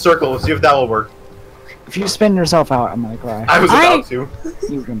increase the circle. See if that will work. If you spin yourself out, I'm gonna cry. I was about to.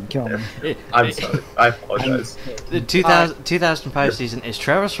 You're gonna kill me. I'm sorry. I apologize. The 2005 season, is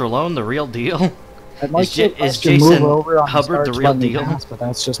Travis Rolone the real deal? I'd like Is Ja- to is to move Jason over on Hubbard the start real letting me deal? pass, but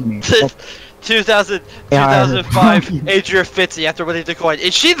that's just me. 2005, Adria Fitzy after winning the coin.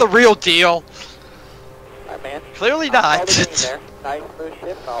 Is she the real deal? Alright, man. Clearly I'll not. be in there. Nice smooth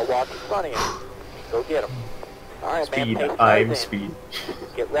ship, and I'll walk in front of you. Go get him. Alright, man. Speed. pace I'm goes in. speed.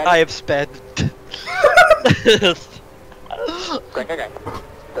 Get ready. I am sped. Okay.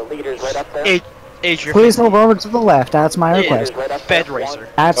 The leader's right up there. Adria Please Fitzy. move over to the left. That's my Yeah. request. Right up Sped there. racer.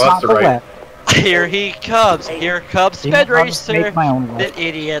 That's Oh, not that's the the right. left. Here he comes. Here comes You know, Sped I'll just Racer. make my own That left.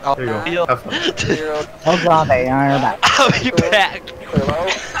 idiot. I'll There you go. be Have fun. 0, Oh god, they are back. I'll be back. clear low.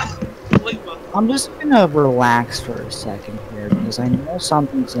 I'm just gonna relax for a second here because I know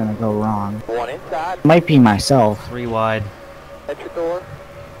something's gonna go wrong. 1 inside. Might be myself. 3 wide. At your door.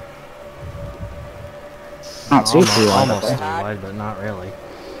 Not too Almost, too almost 3 wide. wide, but not really.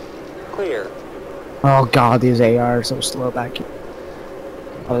 Clear. Oh god, these ARs are so slow back here.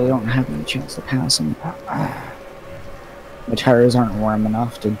 Oh, they don't have any chance to pass them. The tires aren't warm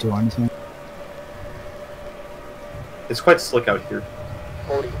enough to do anything. It's quite slick out here.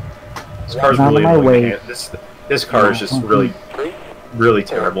 40. This car's Out of really my annoying way. to this car is just really, 3. really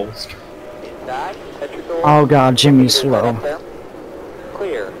terrible. Inside. At your door. Oh god, Jimmy's Leader's right slow. up there.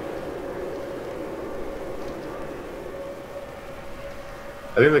 Clear.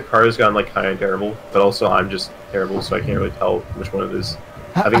 I think the car has gotten like kind of terrible, but also I'm just terrible, so I can't really tell which one it is.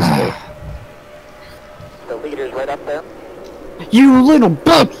 I think it's both. The leader's right up there. You little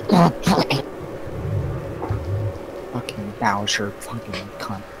bitch! Fucking Bowser, fucking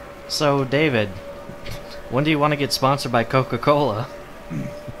cunt. So, David, when do you want to get sponsored by Coca-Cola?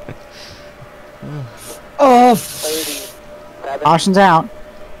 Oh, 37. Caution's out.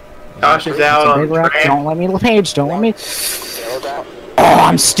 Caution's out It's a on big wreck. track. Don't let me page. Don't let me. Yellow's out. Oh,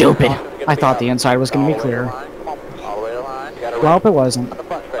 I'm stupid. I thought the inside was gonna be clear. All the way to the line. Got a Well, it wasn't. on the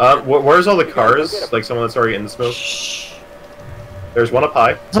front stretch. Where's all the cars? Like someone that's already in the smoke. There's one up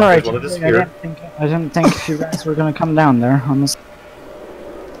high. It's alright. There's one that I disappeared. didn't think you guys were gonna come down there on this.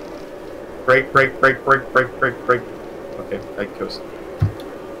 Brake, brake, brake, brake, brake, brake, brake. Okay, that goes.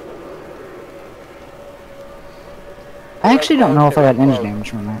 I actually don't know if I got engine damage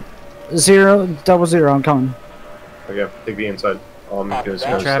from that. 000, I'm coming. Okay, take the inside. All I'm gonna is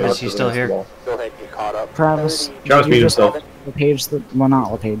Hey, gonna Travis, stay you up still to the here? wall. Go ahead, get caught up. Travis, 30. Travis did you muted just himself. the page that, well,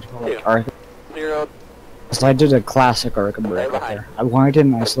 not the page, but like ARCA. 0. So I did a classic ARCA break right there. Why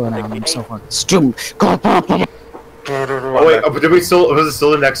didn't I slow down? I'm so fucking stupid. Oh wait, did we still? Was it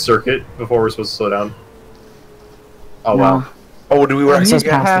still the next circuit before we're supposed to slow down? Oh wow. Oh, do we It race says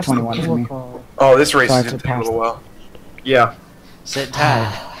again? past the 21 for me. Oh, this race So I is have gonna to take a pass little while. Yeah. Sit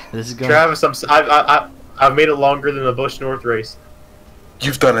tight. This is going. Travis, I've made it longer than the Bush North race.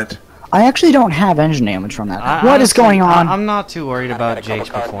 You've done it. I actually don't have engine damage from that. What is Honestly, going on? I'm not too worried about Jake's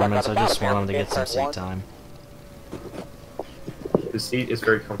performance. I just want him to get some seat time. The seat is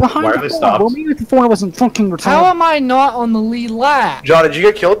very comfortable. Behind Why are the they four. stopped? Well, maybe the four wasn't fucking retarded. How am I not on the lead lap? John, did you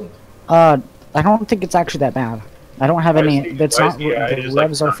get killed? I don't think it's actually that bad. I don't have Why any. is he- It's why not. is he- I The just, like,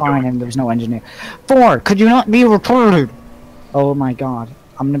 revs are not fine, going? and there's no engineer. 4, could you not be reported? Oh my god,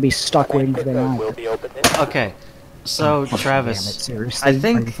 I'm gonna be stuck waiting for the Will night. be open. Okay, so Oh, Travis, damn it, seriously? I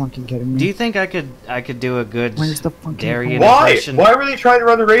think- Are you fucking kidding me? do you think I could do a good Where's the fucking Darian Why? impression? Why were they trying to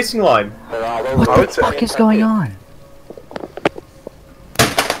run the racing line? They're all over. What I the would say- fuck is going on?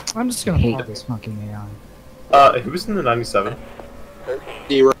 I'm just I gonna hate park this it. fucking AI. Who's in the 97?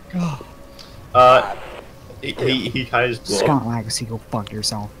 Zero. He kind of just blew Scott up. Legacy, go fuck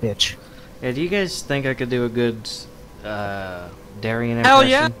yourself, bitch. Yeah, do you guys think I could do a good Darian impression? Hell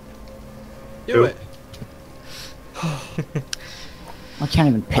yeah. Do Who? it. I can't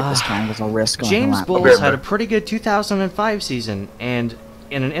even pit this time because I'll risk on James the lap. Bowles had a pretty good 2005 season, and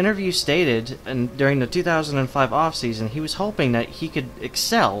in an interview stated, and during the 2005 offseason, he was hoping that he could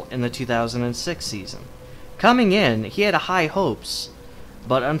excel in the 2006 season. Coming in, he had high hopes,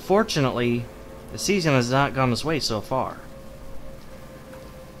 but unfortunately, the season has not gone his way so far.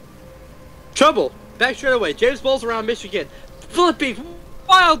 Trouble. Back straight away. James Bowles around Michigan. Flipping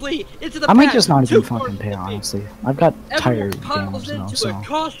wildly into the I might pack. just not even 2-4 fucking pay, flipping. honestly. I've got tire Everyone piles damage now, into so. it.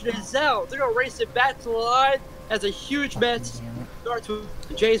 Caution is out. They're gonna race it back to the line as a huge mess. Starts with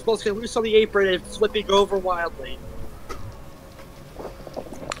James Bowles gonna loose on the apron and flipping over wildly.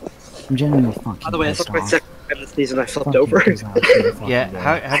 I'm genuinely fucking By the way, that's pissed my off. second time this season I flipped Fucking over. pissed off, fucking Yeah,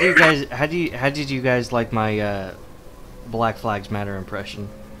 bad. how did you guys like my Black Flags Matter impression?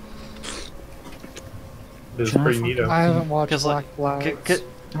 It was Can I pretty fucking- neato. I haven't watched 'Cause, Black like, Flags.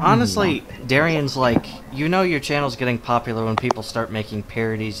 Honestly, Darian's like, you know your channel's getting popular when people start making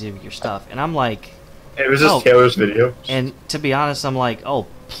parodies of your stuff, and I'm like, It was just Oh. Taylor's video. and to be honest, I'm like, oh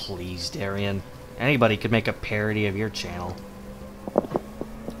please, Darian, anybody could make a parody of your channel.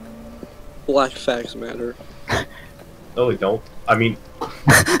 Black facts matter. No, they don't. I mean,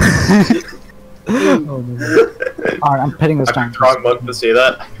 Oh, my God. Alright, I'm pitting this I'm time. the wrong month to say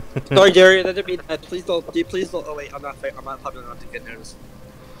that. Sorry, Darian, that didn't mean that. Please don't. Please don't. Oh wait, I'm not popular enough to get noticed.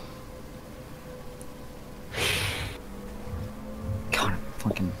 God, I'm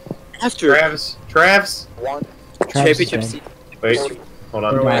fucking. After Travis. One. Travis is championship dead. season. Wait, hold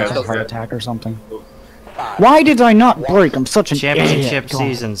on. Or Right, I Travis had a is heart dead. attack or something. 5. Why did I not break? I'm such an Championship idiot. God.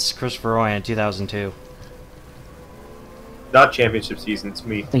 seasons, Christopher Roy in 2002. Not championship season, it's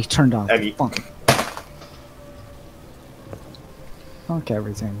me. They turned off. Eddie. Fuck. Fuck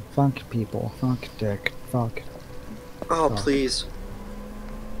everything. Fuck people. Fuck dick. Fuck. Oh Fuck. please.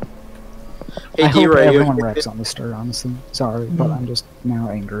 I Hey, hope D-Ray, everyone you- wrecks on the stir, honestly. Sorry, but I'm just now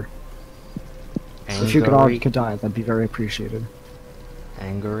angry. Angry. If you could all could die, that'd be very appreciated.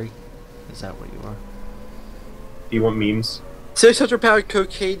 Angry? Is that what you are? Do you want memes? 600-pound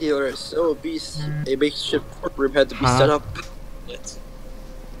cocaine dealer is so obese a makeshift courtroom had to be Huh? set up.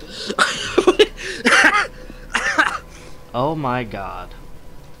 Oh my god.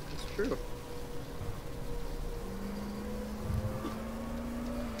 It's true.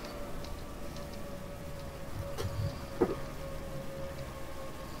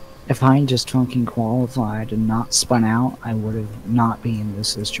 If I just fucking qualified and not spun out, I would have not been in this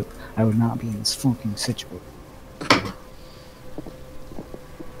situation. I would not be in this fucking situation.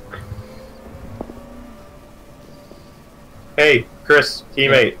 Hey, Chris,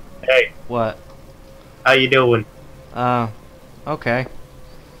 teammate. Hey, What? how you doing? Okay.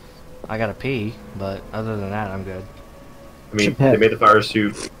 I gotta pee, but other than that, I'm good. I mean, Chipette. they made the fire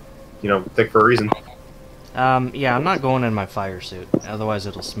suit, you know, thick for a reason. Yeah, I'm not going in my fire suit, otherwise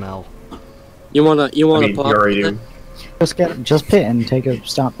it'll smell. You wanna I mean, you pop already do. Just pit and take a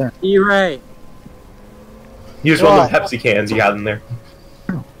stop there. D-Ray. Use one of the Pepsi cans you got in there.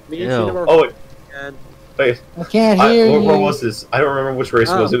 Me Ew. and Tina were Oh, wait, and wait. I can't hear you. Where was this? I don't remember which race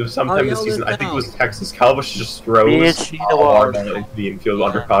it was. It was sometime I'll this yell season. it I think it down. was Texas. Calabush just throws Bitch, you know hard what? into the infield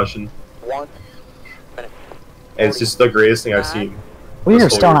under caution. 1. And it's just the greatest thing I've seen. We this are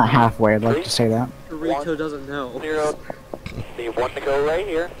whole still year. not halfway, I'd like to say that. Rito doesn't know. 0. So you want to go right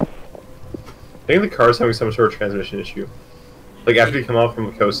here. I think the car's having some sort of transmission issue. Like, after you come out from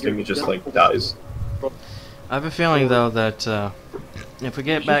the coasting, it just, like, dies. I have a feeling though that if we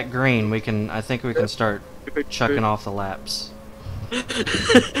get back green, I think we can start chucking off the laps. I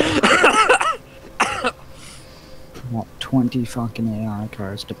want 20 fucking AI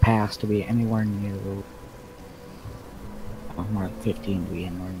cars to pass to be anywhere near the... more than 15 to be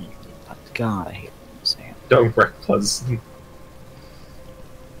in more than 15. But God, I hate saying. Don't wreck plus.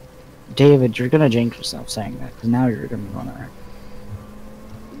 David, you're gonna jinx yourself saying that, because now you're gonna be running around.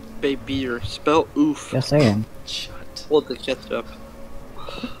 Baby, spell oof. Just saying. Shut. Hold the ketchup.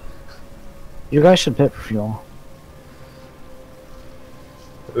 You guys should pit for fuel.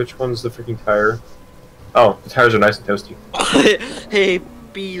 Which one's the freaking tire? Oh, the tires are nice and toasty. Hey,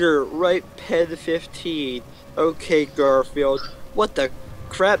 Peter, right pen 15. Okay, Garfield. What the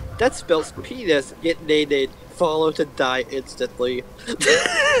crap? That spells penis. Get nated. Follow to die instantly.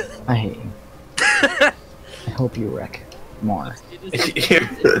 I hate you. I hope you wreck more.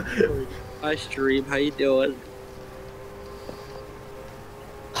 Hi, stream. How you doing?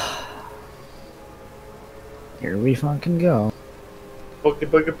 Here we fucking go.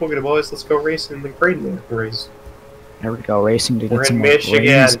 Boogie, boys, let's go racing in the Graydon race. There we go, racing to get We're some in more Michigan.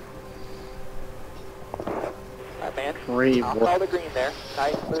 brains. Alright, man. Great I'll work. follow the green there.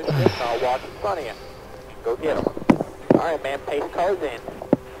 Nice smooth shift, I'll walk in front of you. Go get him. Alright, man. Pace cars in.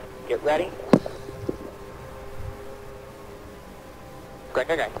 Get ready.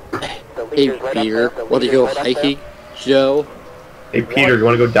 Okay. The Hey, leader's right Peter. up there. The Want to go leader's right up hiking? Joe? Hey, Peter, you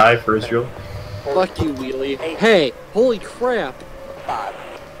want to go die for Israel? there. Fuck you, Wheelie. Hey, holy crap. 5,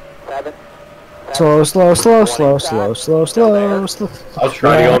 7, Slow, slow, slow, slow, slow, slow, slow, slow. I'll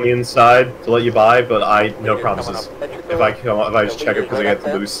try to go on the inside to let you by, but no promises. If I just check it because I get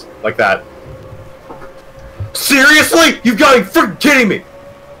loose like that. Seriously? You've got to be freaking kidding me!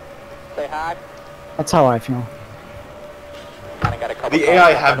 Say hi. That's how I feel. Kinda got a couple The cars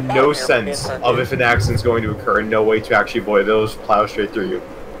AI up have on the no bottom here, sense turn of two. if an accident's going to occur and no way to actually avoid those plow straight through you.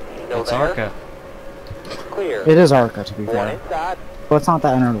 Still It's there? ARCA. Clear. It is ARCA, to be One fair. inside. But it's not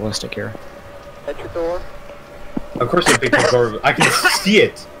that unrealistic here. At your door. Of course I picked the carburetor. I can see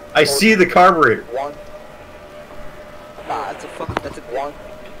it! I see the carburetor! 1, 5. That's a fuck. That's a.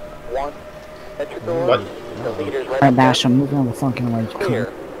 1. At your door. What? The leader's right Alright, up Bash, there. I'm moving on the fucking way. Clear.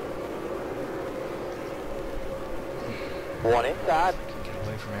 1 inside. Get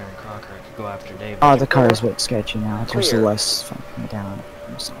away from Aaron Crocker. I could go after David. Oh, the car is a bit sketchy now. There's Clear. less fucking down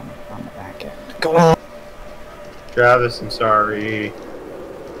on the back end. Go on. Travis, I'm sorry.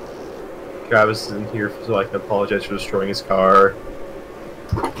 Travis isn't here, so I can apologize for destroying his car.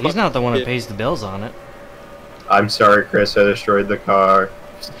 He's not the one who pays the bills on it. I'm sorry, Chris, I destroyed the car.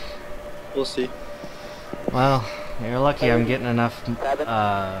 We'll see. Well, you're lucky I'm getting enough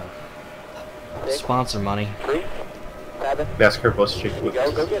sponsor money. 3, 7. NASCAR bus chick with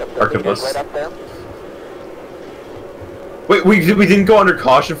Go get him. The ARCA leader's bus. right up there. Wait, we didn't go under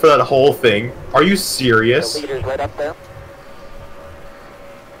caution for that whole thing? Are you The serious? leader's right up there.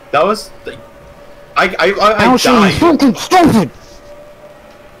 That was... I Ouchie, you died. fucking stupid!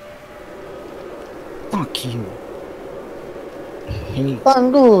 Fuck you. I hate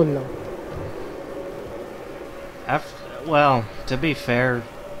Well, to be fair,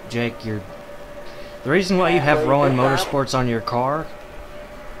 Jake, the reason why you have Rowan Motorsports on your car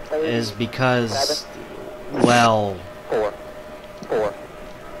is because, well, 4,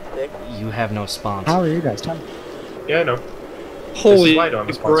 6. you have no sponsor. How are you guys? Yeah, I know. Holy why I don't have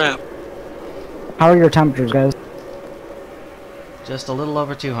a sponsor. crap. How are your temperatures, guys? Just a little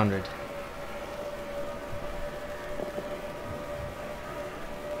over 200.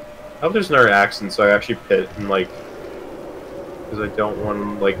 I hope there's another accident, so I actually pit and because I don't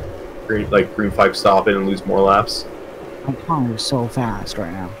want to green flag stop it and lose more laps. I'm flying so fast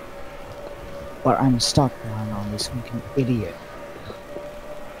right now. But I'm stuck behind on this fucking idiot.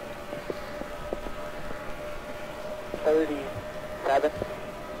 37.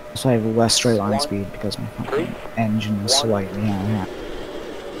 So I have less straight line speed because my fucking engine is slightly on.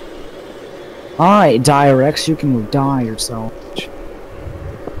 Alright, Direx, you can die yourself.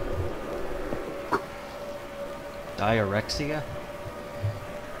 Diarexia?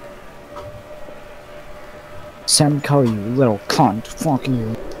 Semco, you little cunt. Fuck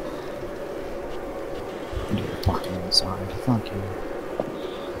you. You're fucking inside. Fuck you.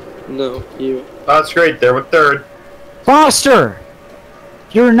 No, you. Oh, that's great. There with third. Foster!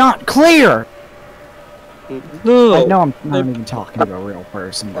 You're not clear! No! I know I'm not even talking to a real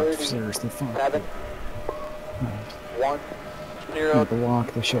person, but seriously, fuck 7. you. 1, I'm 0. gonna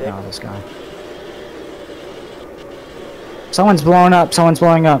block the shit out of this guy. Someone's blowing up, someone's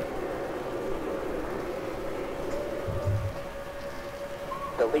blowing up.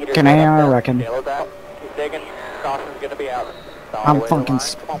 The leader's Can right up I there. reckon? Tail back. Keep digging. Caution's gonna be out. All I'm the way to the fucking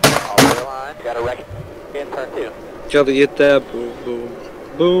line. Come on, all the way to the line. You gotta wreck it. In turn 2. Gotta get that boom, boom,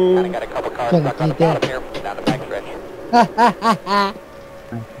 Kinda boom. got a couple cars stuck on the bottom here. Down the back stretch.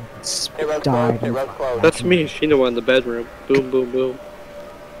 Hey, road's died. closed. Hey, road's closed. That's me. She the one in the bedroom. Boom, boom, boom.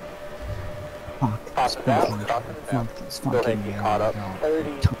 Fuck this Toss it down. fucking, Toss it down. fuck this Go ahead, fucking get caught up. AI.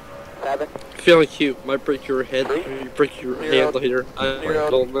 37. Feeling cute. Might break your head. Break your hand later. I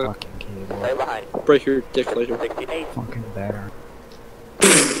don't know. Fucking cable. Stay behind. Break your dick later. 68. Fucking better.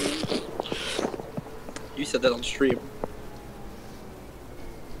 You said that on stream.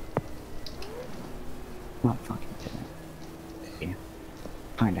 Not fucking kidding.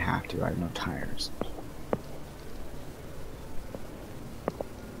 Kinda have to, I have no tires.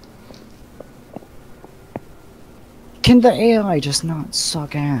 Can the AI just not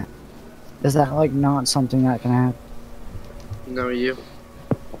suck at? Is that like not something that can happen? No, you.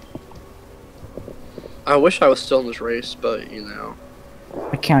 I wish I was still in this race, but you know.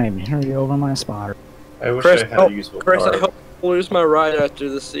 I can't even hear you over my spotter. I wish Chris, I had a useful Chris, car. I hope I lose my ride after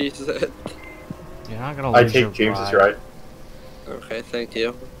the season. You're not gonna I lose your take James's ride. ride. Okay, thank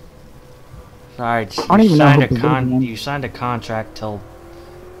you. Alright, I don't even know signed who believed you signed a contract till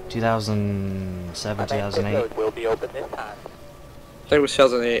 2007, 2008. Will be open this time. I think it was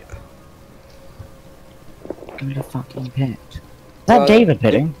 2008. Give me the fucking pit. Is that David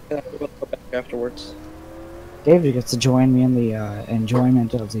pitting? Yeah, we'll go back afterwards. David gets to join me in the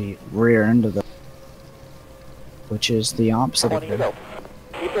enjoyment of the rear end of the, which is the opposite of 20 to it. go.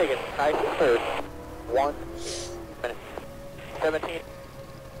 Keep digging. Nice and third. 1 minute. 17.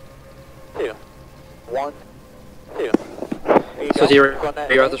 2. 1. 2. So you're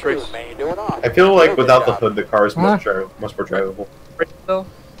at this race? Man, you're doing awesome. I feel like Good without the job. hood, the car is much more drivable. Still?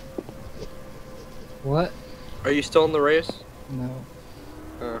 What? Are you still in the race? No.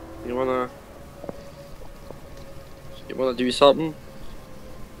 You wanna do something?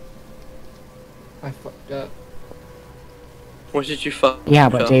 I fucked up. What did you fuck? Yeah,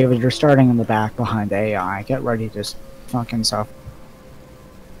 but up? David, you're starting in the back behind the AI. Get ready to fucking stuff.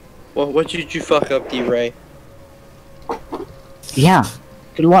 What did you fuck up, D-Ray? Yeah.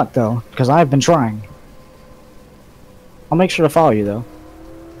 Good luck, though, because I've been trying. I'll make sure to follow you, though.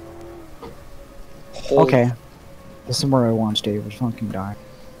 Okay. This is where I want David fucking die.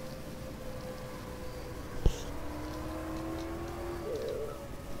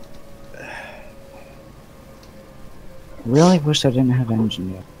 Really wish I didn't have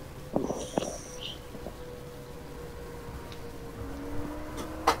engine yet.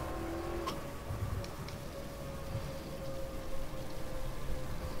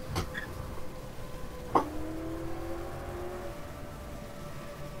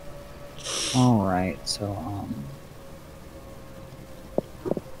 Alright, so,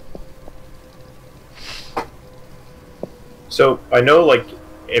 So I know, like,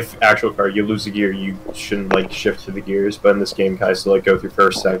 if actual car you lose a gear, you shouldn't like shift to the gears, but in this game, guys, to like go through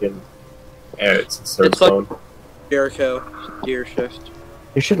first, second, and it's third It's like- zone. Jericho, gear shift.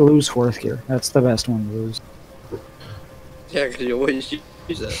 you should lose fourth gear. That's the best one to lose. Yeah, because you always use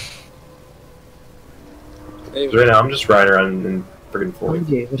that. So Anyway, right now, I'm just riding around in friggin' Hey, Ford.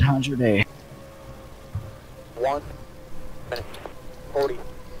 David, how's your day? 1 minute. 40.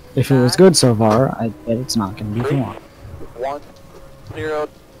 If it was good so far, I bet it's not gonna be for long. 1 0.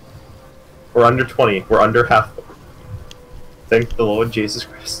 We're under 20. We're under half. Thank the Lord Jesus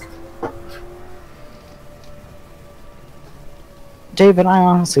Christ. David, I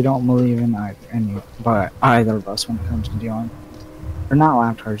honestly don't believe in either of us when it comes to dealing. Or not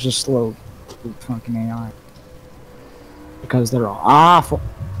lap cars, just slow fucking AI. Because they're all awful.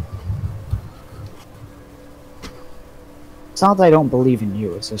 It's not that I don't believe in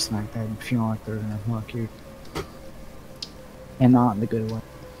you, it's just the fact that I feel like they're gonna fuck you. And not in the good way.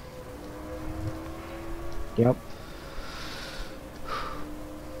 Yep.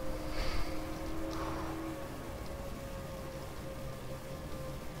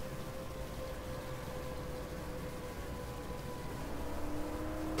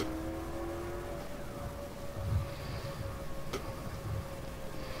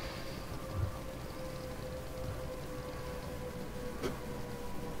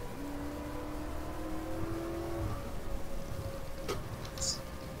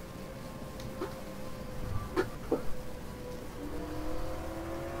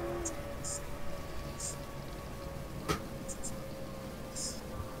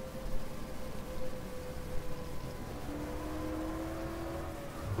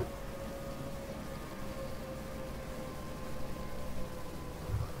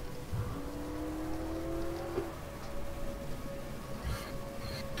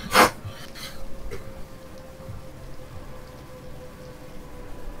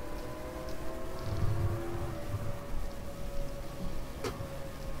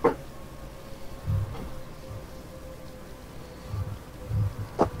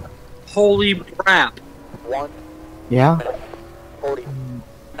 Holy crap. 1 Yeah? minute.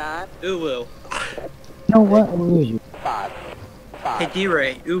 49. Ulu. No, what? Who are you? 5. Hey, 5.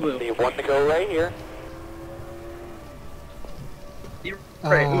 D-Ray. Ulu. See 1 to go right here.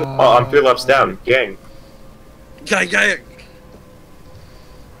 D-Ray. Ulu. Oh, I'm 3 laps down. Gang. Yeah.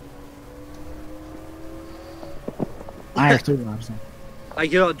 I have 3 laps now. I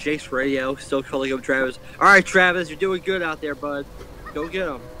get on Jake's radio, still calling him Travis. Alright, Travis, you're doing good out there, bud. Go get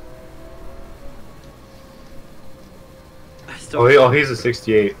him. He's a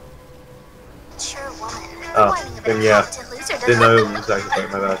 68. Oh, then yeah. Didn't know it was exactly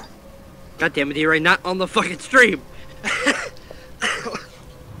my bad. God damn it, D-Ray, not on the fucking stream!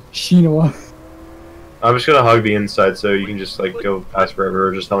 Shinoa. I'm just gonna hug the inside so you can just like go past wherever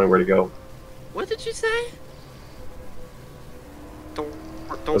or just tell me where to go. What did you say? Don't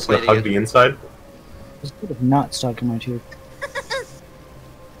Let's play go it hug again. the inside. There's a bit of nut stuck in my tooth.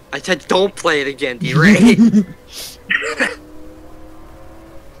 I said don't play it again, D-Ray.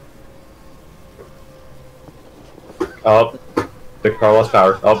 Oh, the car lost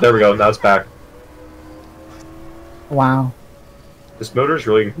power. Oh, there we go. Now it's back. Wow. This motor is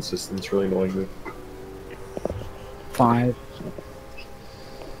really inconsistent. It's really annoying me. 5.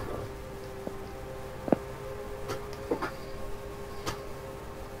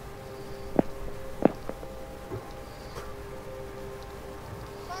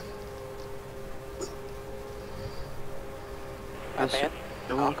 Man,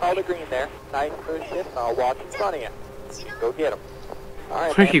 I'll call the green there. Nice first hit, and I'll walk in front of you. Go get him.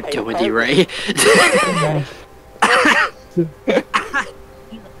 Alright, What are you doing, D-Ray?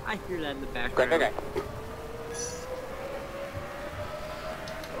 I hear that in the background. Okay.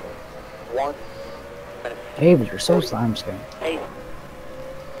 1 minute. David, you're so slime skin. 8.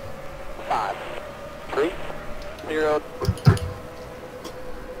 5. 3. 0.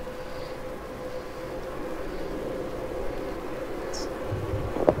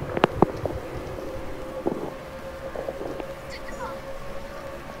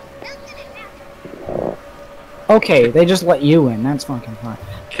 Okay, they just let you in. That's fucking fine.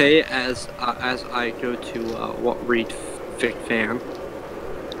 Okay, as I go to what read Vic fan.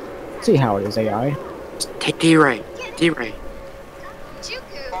 See how it is, AI. Take D-Ray. D-Ray.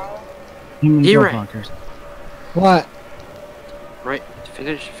 Human D-Ray. fuckers. What? Right.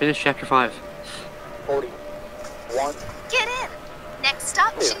 Finish chapter 5. 41. Get in! Next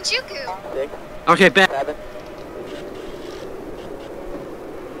stop, Shinjuku! 6. Okay, back. 7.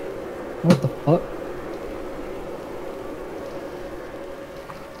 What the fuck?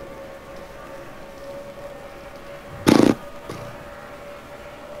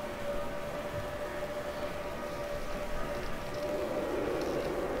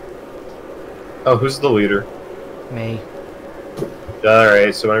 Oh, who's the leader? Me.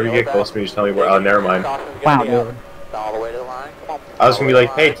 Alright, so whenever you get close to me, just tell me where. Oh, never mind. Wow, dude. All the way to the line. Come on. I was gonna be like,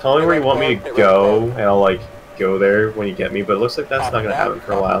 hey, tell me where you want me to go, and I'll like go there when you get me, but it looks like that's not gonna happen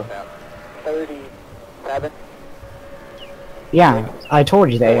for a while. 37. Yeah, I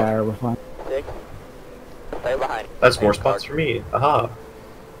told you the AI were fun. 6. Stay behind. That's more spots for me. Aha.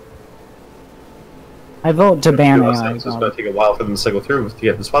 I vote to ban It's AI. gonna take a while for them to cycle through to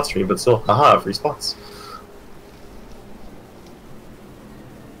get the spots for me, but still, haha, free spots.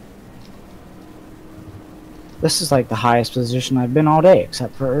 This is like the highest position I've been all day,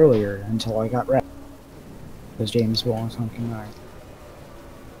 except for earlier, until I got wrecked. Because James Bond fucking right.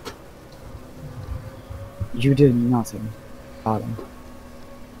 You did nothing. Got him.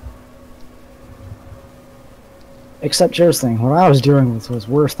 Except yours thing, what I was doing with was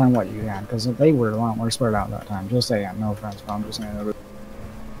worse than what you had, because they were a lot more spread out that time. Just saying, no offense, but I'm just saying.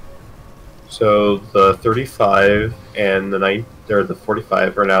 So the 35 and the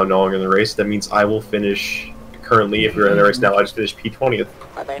 45 are now no longer in the race. That means I will finish. Currently, if you're in the race now, I just finished P20th.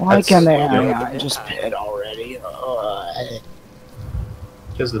 Why can they AI just pit already?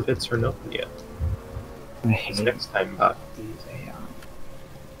 Because the pits aren't open yet. I hate Next time, but these AI.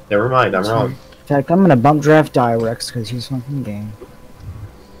 never mind, I'm wrong. In fact, I'm gonna bump draft Direx because he's fucking game.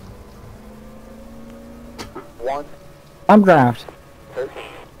 1. Bump draft. 13.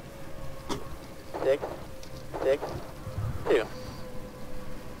 6. 6. 2.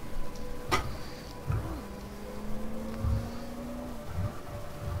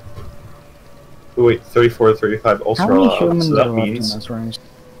 Oh, wait, 34 to 35 also How many allowed, humans so are that left in means this race?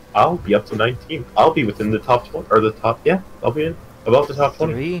 I'll be up to 19. I'll be within the top 20, or the top, yeah, I'll be in above the top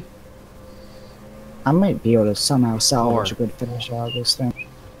 20. 3. I might be able to somehow salvage a good finish out of this thing.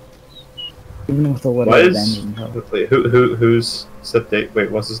 Even with a little What bit of is, engine trouble. wait, who's set date,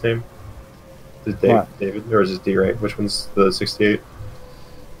 wait, what's his name? Is it What? David, or is it D-Ray? Which one's the 68?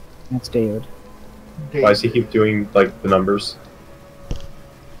 That's David. Why does he keep doing, like, the numbers?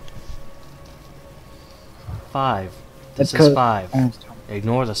 5. This Because- is 5.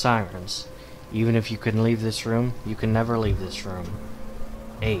 Ignore the sirens. Even if you can leave this room, you can never leave this room.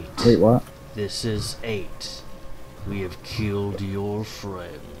 8. Wait, what? This is 8. We have killed your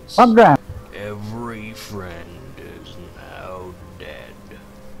friends. I'm down. Every friend is now dead.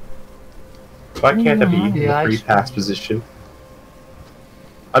 Why can't I be in the free pass position?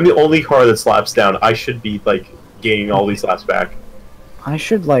 I'm the only car that's laps down. I should be, like, gaining all these laps back. I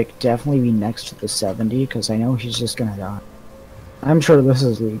should, like, definitely be next to the 70, because I know he's just gonna die. I'm sure this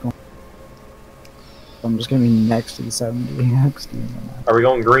is legal. I'm just gonna be next to the 70. Next to him. Are we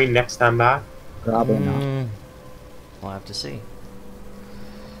going green next time back? Probably not. We'll have to see.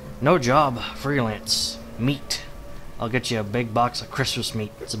 No job, freelance, meat. I'll get you a big box of Christmas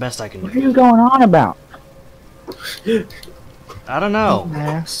meat. It's the best I can What are do. you going on about? I don't know.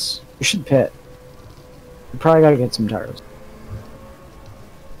 Ass. You should pit. You probably gotta get some tires.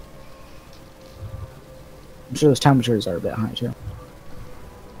 I'm sure those temperatures are a bit high too.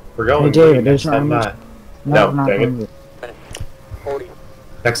 We're going Hey David, green next there's your time armor. back. No, No, we're not dang it. going to. 40,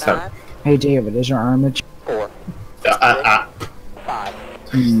 Next time. Hey David, is your armor? 4, 5.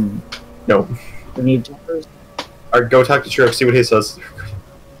 No. We need tires. Alright, go talk to Sheriff, see what he says.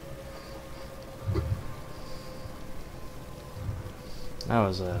 That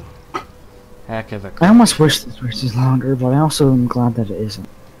was a heck of a I crash. almost wish this race was longer, but I also am glad that it isn't.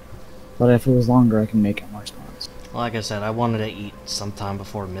 But if it was longer, I can make it more spots. Like I said, I wanted to eat sometime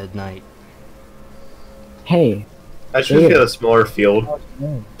before midnight. Hey. I should get a smaller field.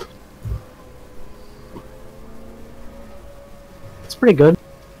 It's pretty good.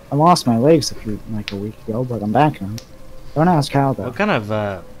 I lost my legs like a week ago, but I'm back now. Don't ask how though.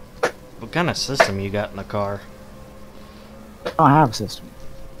 What kind of system you got in the car? I don't have a system.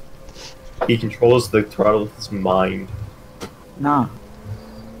 He controls the throttle with his mind. Nah.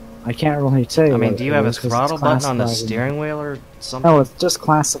 I can't really say. I mean, what do you it have a is 'cause throttle it's button on the classified in- steering wheel or something? No, it's just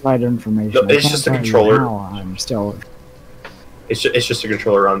classified information. No, I it's can't just a tell you controller. how I'm still. It's just a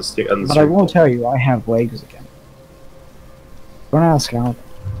controller on the steering. But I will tell you, I have legs again. Don't ask how.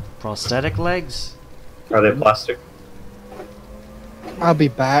 Prosthetic legs? Are they plastic? I'll be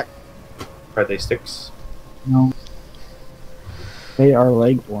back. Are they sticks? No. They are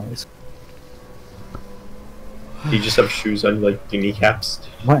leg boys. Do you just have shoes on, like your kneecaps?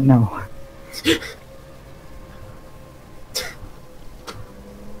 What? No.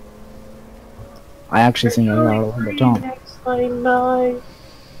 I actually think I got a little bit dumb.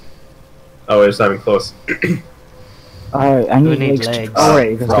 Oh, it's not even close. I need needs legs. legs? Oh,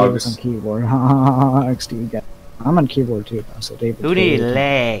 right, because David's Frogs. on keyboard. Next to you guys. I'm on keyboard too, though, so David. Who need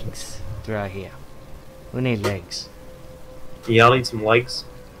legs? Right here. Who need legs? Y'all need some legs?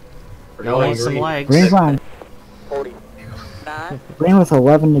 We're No going want some green. legs? Green's line. 40, 9, Green with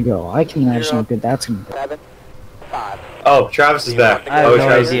 11 to go. I can imagine how good that's gonna be. 7, 5. Oh, Travis is back. I have Oh, no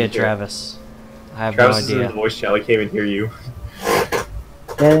Travis idea, is here. Travis. I have Travis no is in the idea. voice chat. I can't even hear you.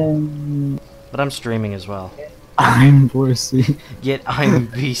 Then But I'm streaming as well. I'm Boise. Yet I'm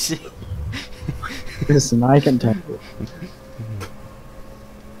BC. Listen, I can tell you.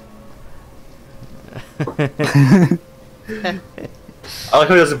 I like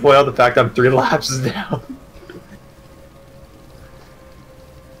how he doesn't point out the fact I'm 3 laps down.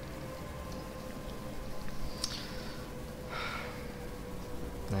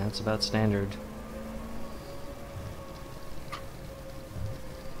 That's about standard.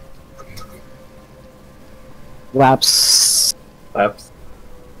 Laps. Laps.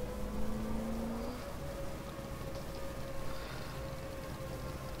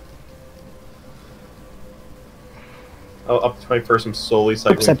 Oh, up to 21st, I'm slowly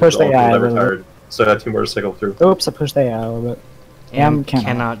cycling Oops, I through pushed all the the AI a never little bit. tired. So I got 2 more to cycle through. Oops, I pushed that out a little bit. M cannot.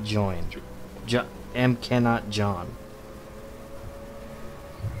 cannot join. M cannot John.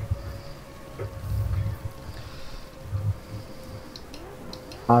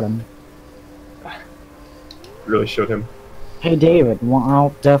 Bottom. Really showed him. Hey David,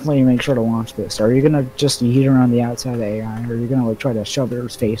 I'll definitely make sure to watch this. Are you gonna just yeet around the outside of the AI, or are you gonna like try to shove your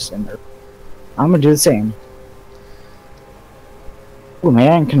face in there? I'm gonna do the same. Ooh, maybe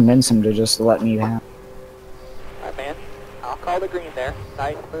I can convince him to just let me have. Alright, man. I'll call the green there.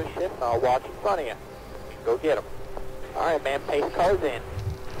 Nice smooth shift. I'll watch in front of you. Go get him. Alright, man. Pace cars in.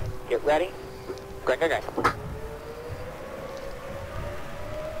 Get ready. Grang, grang, grang.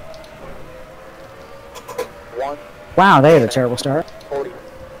 One, Wow, they had a terrible start.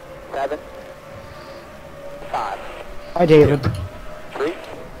 47, 5, Hi David. 3,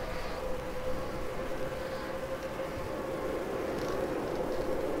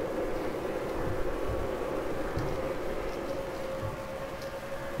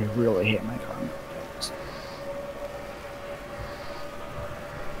 He really hit my car.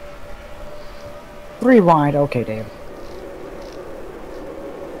 Three wide, okay, Dave.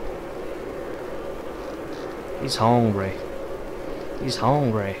 He's hungry. He's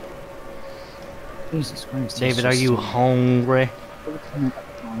hungry. Jesus Christ. David, are you hungry?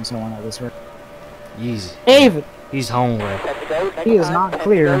 Easy. David! He's hungry. He is not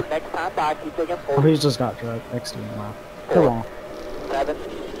clear. Oh, he's just got drugged next to him. Wow. Come on. 7,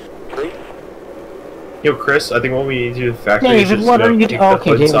 3. Yo, Chris, I think what we need to do in the factory David, is just what are you take doing? the Okay,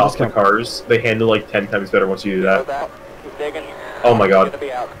 hoods David, off let's the go. cars. They handle like 10 times better once you do that. Keep digging. Oh my god.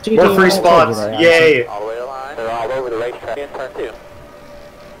 Gee, More David, free I told spots! you that, Yay! All the way to the line. They're all over the racetrack in turn 2.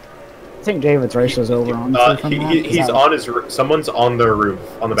 I think David's race was over on. He's on his roof. Someone's on their roof,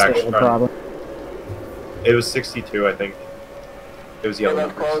 on the back front. Problem. It was 62, I think. It was yellow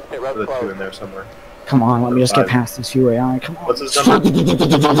numbers. close, hit road The close. 2 in there somewhere. Come on, let me just get past this UAI. Come on. What's his number?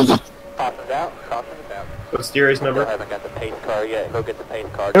 Caution's out. Caution's out. What's Darius' number? Still haven't got the pace car yet. Go get the pace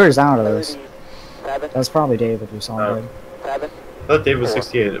car. Who's out of this? 7, That's probably David who saw Oh. it. 7. I thought Dave was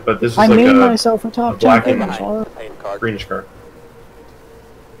 68, but this was I like made a myself a top 10 black and finish. all right. The pace car. greenish car.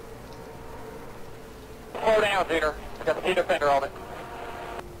 Slow down, Junior. I got the Junior finger on it.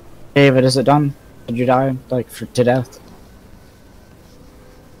 David, is it done? Did you die? Like, to death?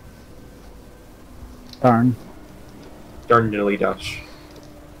 Darn. Darn nearly Dutch.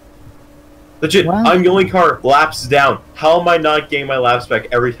 Legit, What? I'm the only car laps down. How am I not getting my laps back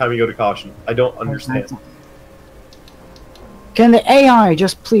every time you go to caution? I don't understand. Can the AI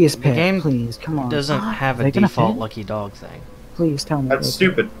just please The pick? game Please, come on. doesn't have a They gonna default fit? lucky dog thing. Please tell me. That's they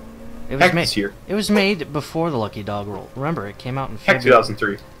stupid. It was Heck made. this year. It was made before the lucky dog rule. Remember, it came out in Heck February.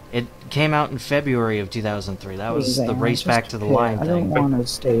 2003. It came out in February of 2003. That was Please, the AI, race just back to the pick. line I don't thing. want to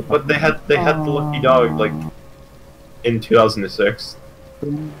stay. But they had the lucky dog like in 2006.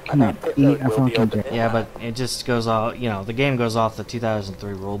 Come on, eat a fucking dick. Yeah, but it just goes off. You know, the game goes off the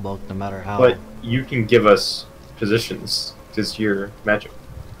 2003 rulebook, no matter how. But you can give us positions because you're magic.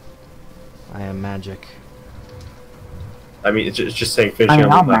 I am magic. I mean, it's just saying I finishing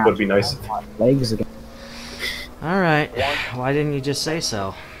mean, on I'm the lap would be mad. nice. Legs again. All right. Why didn't you just say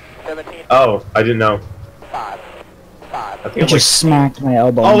so? 17. Oh, I didn't know. 5. 5. I think It I'm just smacked my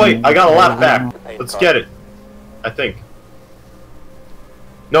elbow. Oh wait, I got a lap back. Let's get it. I think.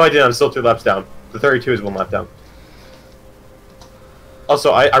 No, I didn't. I'm still 2 laps down. The 32 is 1 lap down.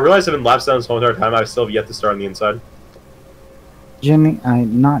 Also, I realized I've been laps down this whole entire time. I still have yet to start on the inside. Jimmy,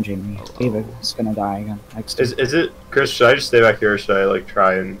 not Jimmy. David is gonna die again. Next time. Is it, Chris? Should I just stay back here, or should I like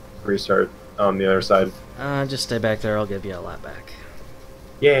try and restart on the other side? Just stay back there. I'll give you a lap back.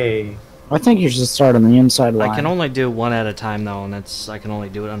 Yay! I think you should start on the inside line. I can only do one at a time though, and I can only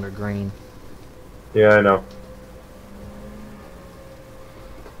do it under green. Yeah, I know.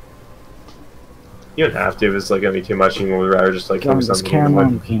 You don't have to if it's like gonna be too much. You would rather just like John, focus on this the camera one.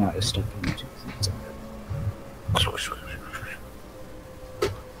 and peanut is stuck in it.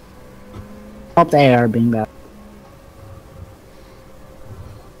 Up there, being bad.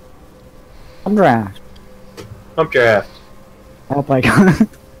 Draft. Pump draft. Oh my god.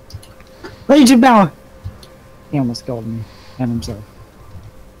 Legion Bow! He almost killed me. And himself.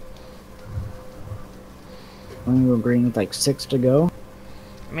 When we were green with like 6 to go.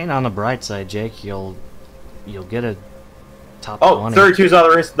 I mean, on the bright side, Jake, you'll get a top Oh, 20. 32's out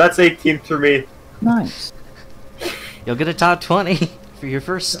of the race. That's 18th for me. Nice. You'll get a top 20 for your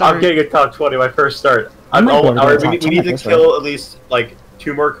first start. I'm getting a top 20 my first start. I might go to the top We 10 need at to this kill at least like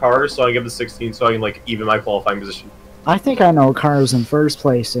 2 more cars so I can get the 16 so I can like even my qualifying position. I think I know Cars in first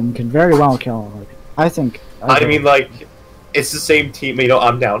place and can very well kill. Like, I think. I mean, like, it's the same team. You know,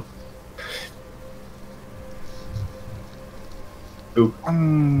 I'm down. Oop.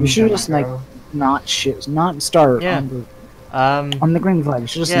 We should just like not start Yeah. on the green flag. We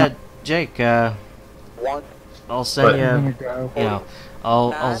should just Yeah, not. Jake. 1. I'll send But- you. You know,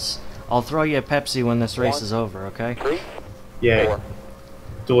 I'll throw you a Pepsi when this race is over. Okay. 3. Yay. 4.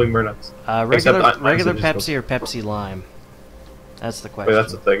 Dueling Murnuts. Regular I'm just Pepsi or Pepsi Lime? That's the Wait, question.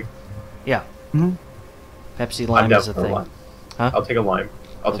 that's a thing. Yeah. Hmm? Pepsi I'm Lime down is a for a thing. lime. Huh? I'll take a lime.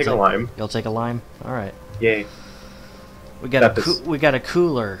 I'll You'll take a take- lime. You'll take a lime. All right. Yay. We got That a is- we got a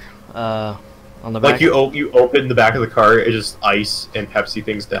cooler on the back. Like you open the back of the car, it's just ice and Pepsi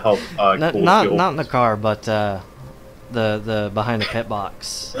things to help cool not fuel. not in the car, but the behind the pit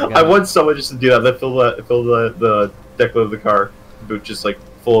box. We got I a- want someone just to do that. They fill the deck of the car, boot just like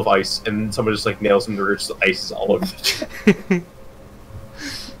full of ice, and someone just like nails them to where just ice is all over the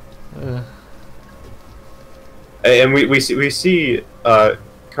And we see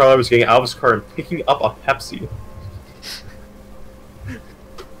Carl was getting out of his car and picking up a Pepsi.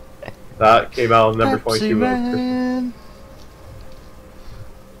 That came out on number Pepsi 22. Man.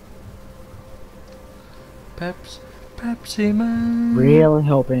 Pepsi Man. Really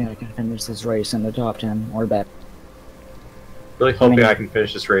hoping I can finish this race in the top 10 or better. Really hoping I can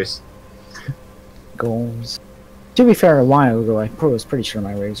finish this race. Goals. To be fair, a while ago I was pretty sure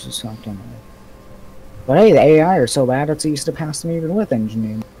my race was top 10. But hey, the AI are so bad it's easy to pass them even with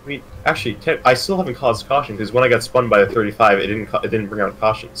engineering. I mean, actually, I still haven't caused caution because when I got spun by the 35, it didn't bring out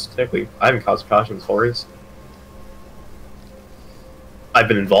cautions. Technically, I haven't caused caution this whole race. I've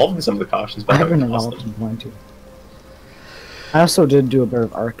been involved in some of the cautions, but I I've been haven't caused involved them. in plenty. I also did do a bit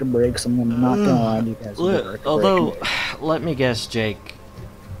of ARCA breaks. I'm not gonna lie to you guys. Although, let me guess, Jake.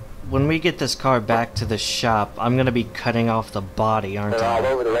 When we get this car back to the shop, I'm gonna be cutting off the body, aren't They're all I?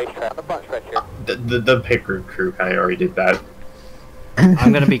 over the racetrack. The bunch right here. The pit crew kind of already did that.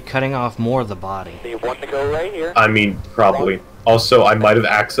 I'm gonna be cutting off more of the body. So you want to go right here. I mean, probably. Also, I might have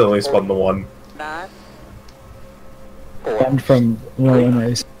accidentally spun the one. 9, 4, And from William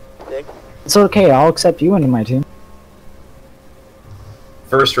Race. 6. It's okay. I'll accept you into my team.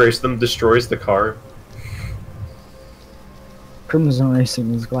 First race them destroys the car. Crimson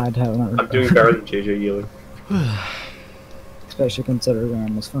Racing is glad to have another. I'm doing better than JJ Yealy. Especially considering I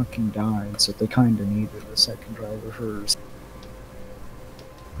almost fucking died, so they kinda needed a second driver first.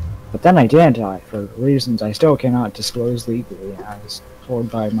 But then I did die, for reasons I still cannot disclose legally, as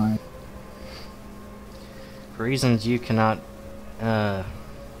told by my... For reasons you cannot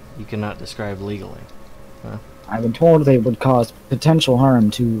describe legally. I've been told they would cause potential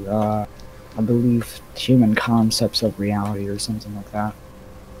harm to, I believe, human concepts of reality or something like that.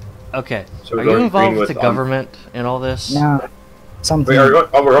 Okay, So are we're you going involved green with the with, government in all this? Nah, something... We're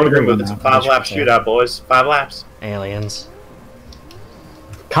going green with it's a Bigger than that, 5-lap I should say. shootout, boys. 5 laps. Aliens.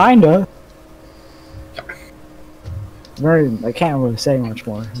 Kinda. I can't really say much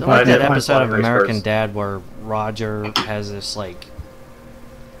more. So I like that did my episode of flying race American first. Dad where Roger has this like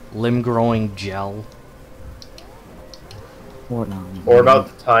limb-growing gel. What now? Or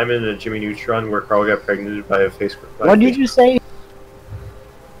about the time in a Jimmy Neutron where Carl got pregnant by a Facebook. What did you say?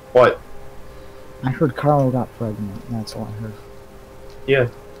 What? I heard Carl got pregnant. That's all I heard. Yeah,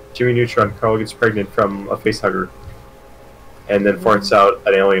 Jimmy Neutron. Carl gets pregnant from a facehugger, and then farts out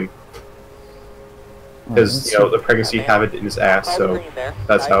an alien because the pregnancy habit in his ass. Call the So green there.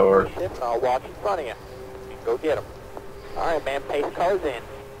 that's how it works. Nice ship, I'll watch in front of you. Go get them. Alright, man, pace cars in.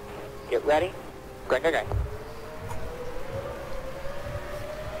 Get ready. Green.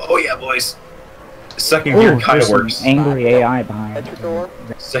 Oh yeah, boys. Second gear kind there's of some works. angry AI behind At your door.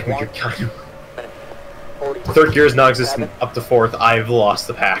 Second gear kind of. 40. Third gear is non-existent. Up to fourth, I've lost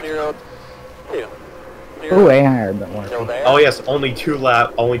the pack. 0, 2. Ooh, AI are a bit more. Still there. Oh yes, only two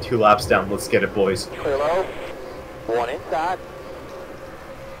laps down. Let's get it, boys. Clear low. 1 inside.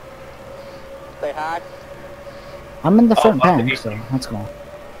 Stay high. I'm in the front up to pack, 18. so let's go.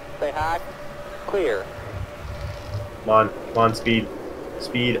 Stay high. Clear. Come on, speed.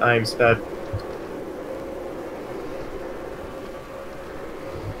 Speed, I am sped.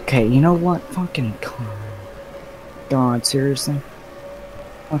 Okay, you know what? Fucking God, seriously?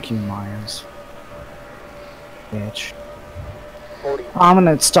 Fuck you, Myers. Bitch. 40. I'm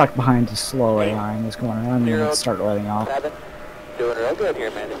gonna get stuck behind the slow AI in this corner. I'm gonna start letting off. 7. Doing real good here,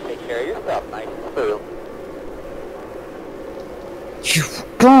 man. Just take care of yourself. Nice and smooth.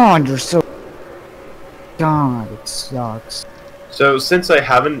 God, you're so... God, it sucks. So since I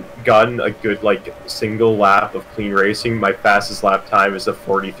haven't gotten a good single lap of clean racing, my fastest lap time is a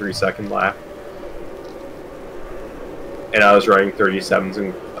 43-second lap. And I was running 37s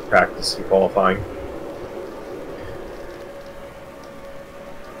in practice and qualifying.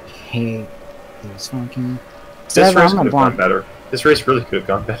 Hate these fucking... This race I'm could have gonna gone better. This race really could have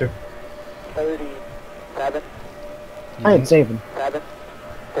gone better. 37. Alright, saving. 7.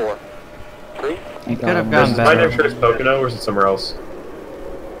 4. 3. Thank Could have God. gone Is my better. next race Pocono or is it somewhere else?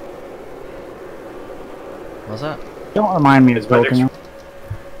 What's that? Don't remind me of Is my next- Pocono.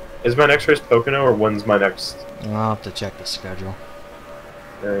 Is my next race Pocono or when's my next? I'll have to check the schedule.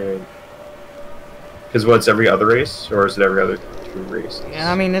 Because what's every other race or is it every other 2 races?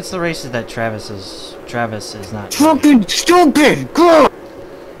 Yeah, I mean it's the races that Travis is not. Fucking stupid! Go!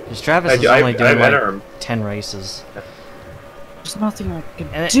 Because Travis is I only doing like NR. 10 races. There's nothing I can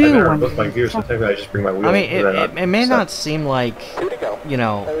And do. I when both my gears, so fuck- technically I just bring my wheel. I mean, and then it may set. not seem like, 2 to go.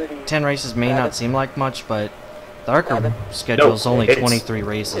 10 races may not seem like much, but the ARCA schedule is only it's- 23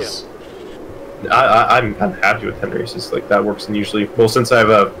 races. I'm happy with 10 races. Like that works, and usually, well, since I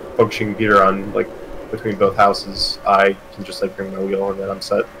have a focusing computer on between both houses, I can just bring my wheel and then I'm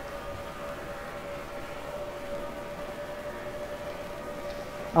set.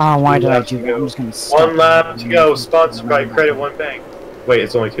 Oh, why did I laps do to that? go. I'm just gonna stop. One lap to go, sponsored by Credit One Bank. Wait,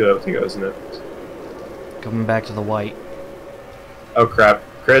 it's only 2 laps to go, isn't it? Coming back to the white. Oh crap.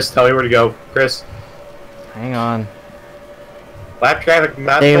 Chris, tell me where to go. Chris. Hang on. Lap traffic,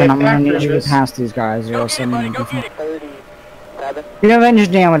 not David, that I'm gonna need factor, you to Chris. pass these guys, or else I'm gonna be 37, You have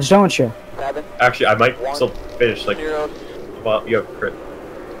engine damage, don't you? 7, Actually, I might still finish, like, 0. well, you have crit.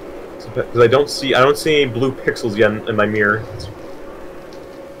 Because I don't see any blue pixels yet in my mirror.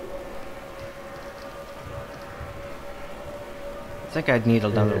 I think I'd need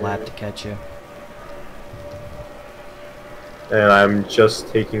another lap to catch you. And I'm just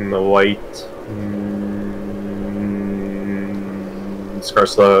taking the white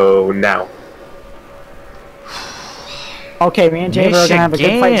Scarslow now. Okay, me and David are gonna have a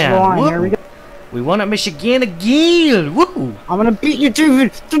good fight to the line. Here we go. We won at Michigan again! Woo! I'm gonna beat you,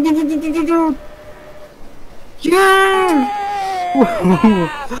 David! Yeah!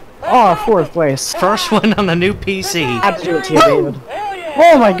 Oh, 4th place. First one on the new PC. I had to do it to you, David.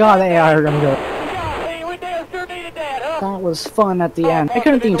 Oh my god, the AI are gonna go. That was fun at the end. I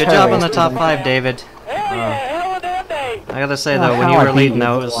couldn't think. Good job on the top 5, David. I gotta say though, when you were leading,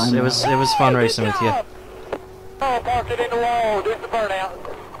 though, it was fun racing with you.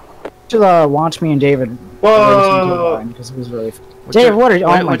 Should watch me and David. Whoa! Because it was really fun. Dave, what are you? Oh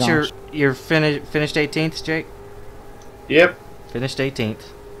my what's gosh. your finished 18th, Jake? Yep. Finished 18th.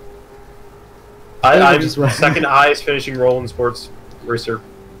 I'm second highest finishing role in sports racer.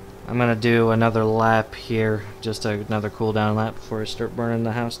 I'm gonna do another lap here, just another cool down lap before I start burning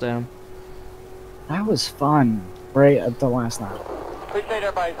the house down. That was fun, right at the last lap. Appreciate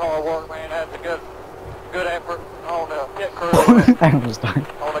everybody's hard work, man. That's a good effort on the pit crew. I almost died.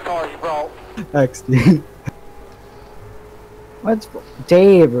 On the car you brought. XD. What's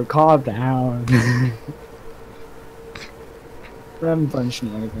Dave? Calm down. We're having fun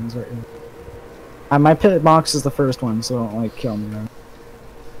shenanigans right here. My pit box is the first one, so don't like kill me. Man.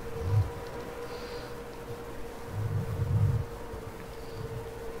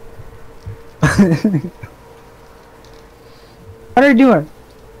 What are you doing?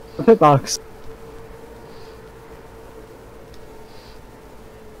 The pit box.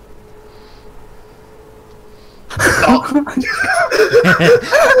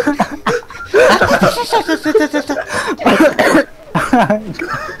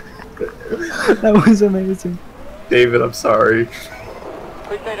 That was amazing. David, I'm sorry.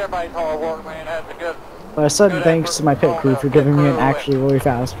 Appreciate everybody's hard work, man. That's a good. I said thanks to my pit crew for giving me an actually really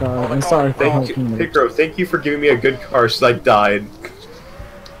fast car, and sorry for the whole team. Pit crew, thank you for giving me a good car since I died.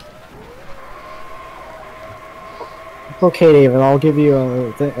 It's okay, David. I'll give you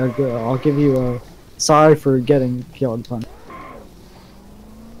a sorry for getting killed fun.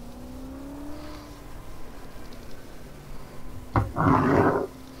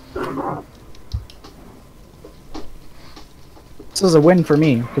 This was a win for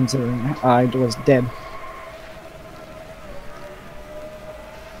me, considering I was dead.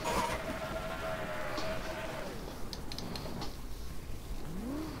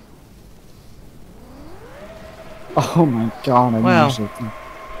 Oh my god, I'm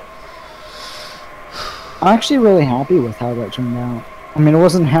actually really happy with how that turned out. I mean, I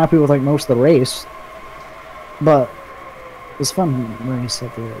wasn't happy with like most of the race, but it was fun race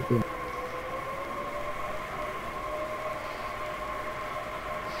at the end.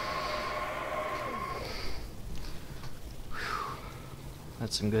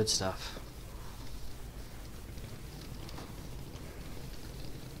 That's some good stuff.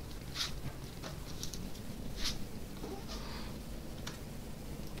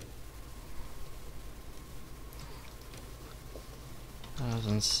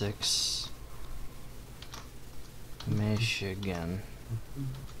 '06 Michigan.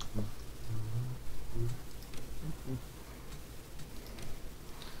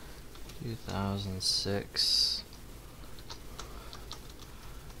 2006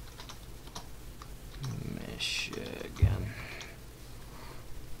 Michigan.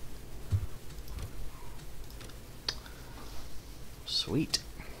 Sweet.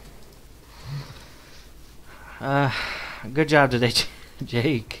 Good job today,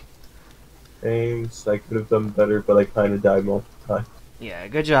 Jake. Thanks. I could have done better, but I kind of died multiple times. Yeah,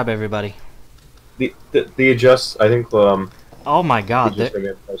 good job, everybody. The adjust, I think. Oh my God,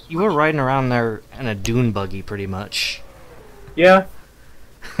 you were riding around there in a dune buggy, pretty much. Yeah.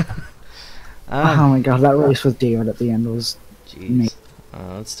 Oh my god, that race with David at the end was jeez.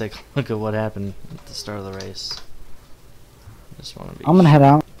 Let's take a look at what happened at the start of the race. Just want to be. I'm gonna head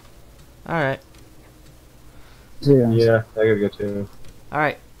out. All right. See you guys. Yeah, I gotta go too. All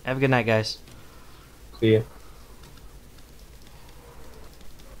right. Have a good night, guys. See ya.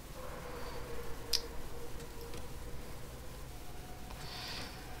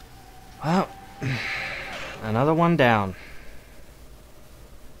 Another one down.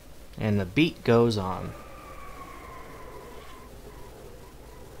 And the beat goes on.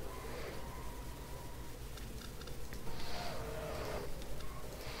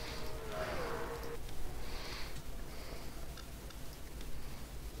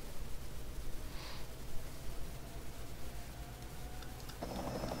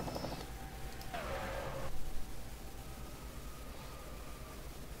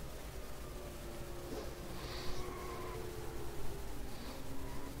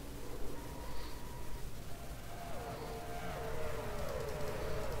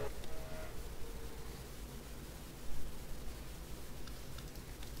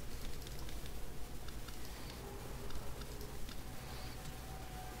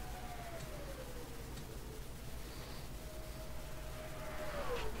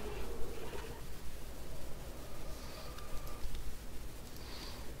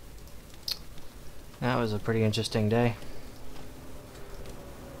 That was a pretty interesting day.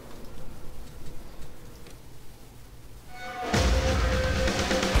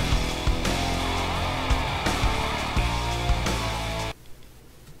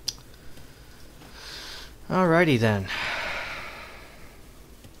 Alrighty then.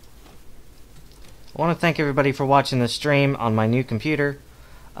 I want to thank everybody for watching the stream on my new computer.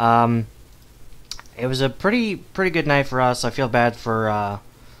 It was a pretty good night for us. I feel bad for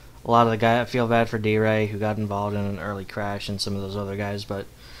a lot of the guys. I feel bad for D-Ray, who got involved in an early crash, and some of those other guys, but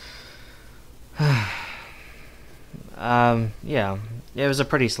yeah, it was a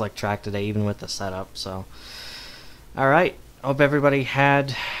pretty slick track today, even with the setup. So, all right, hope everybody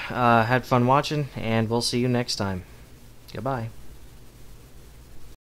had fun watching, and we'll see you next time. Goodbye.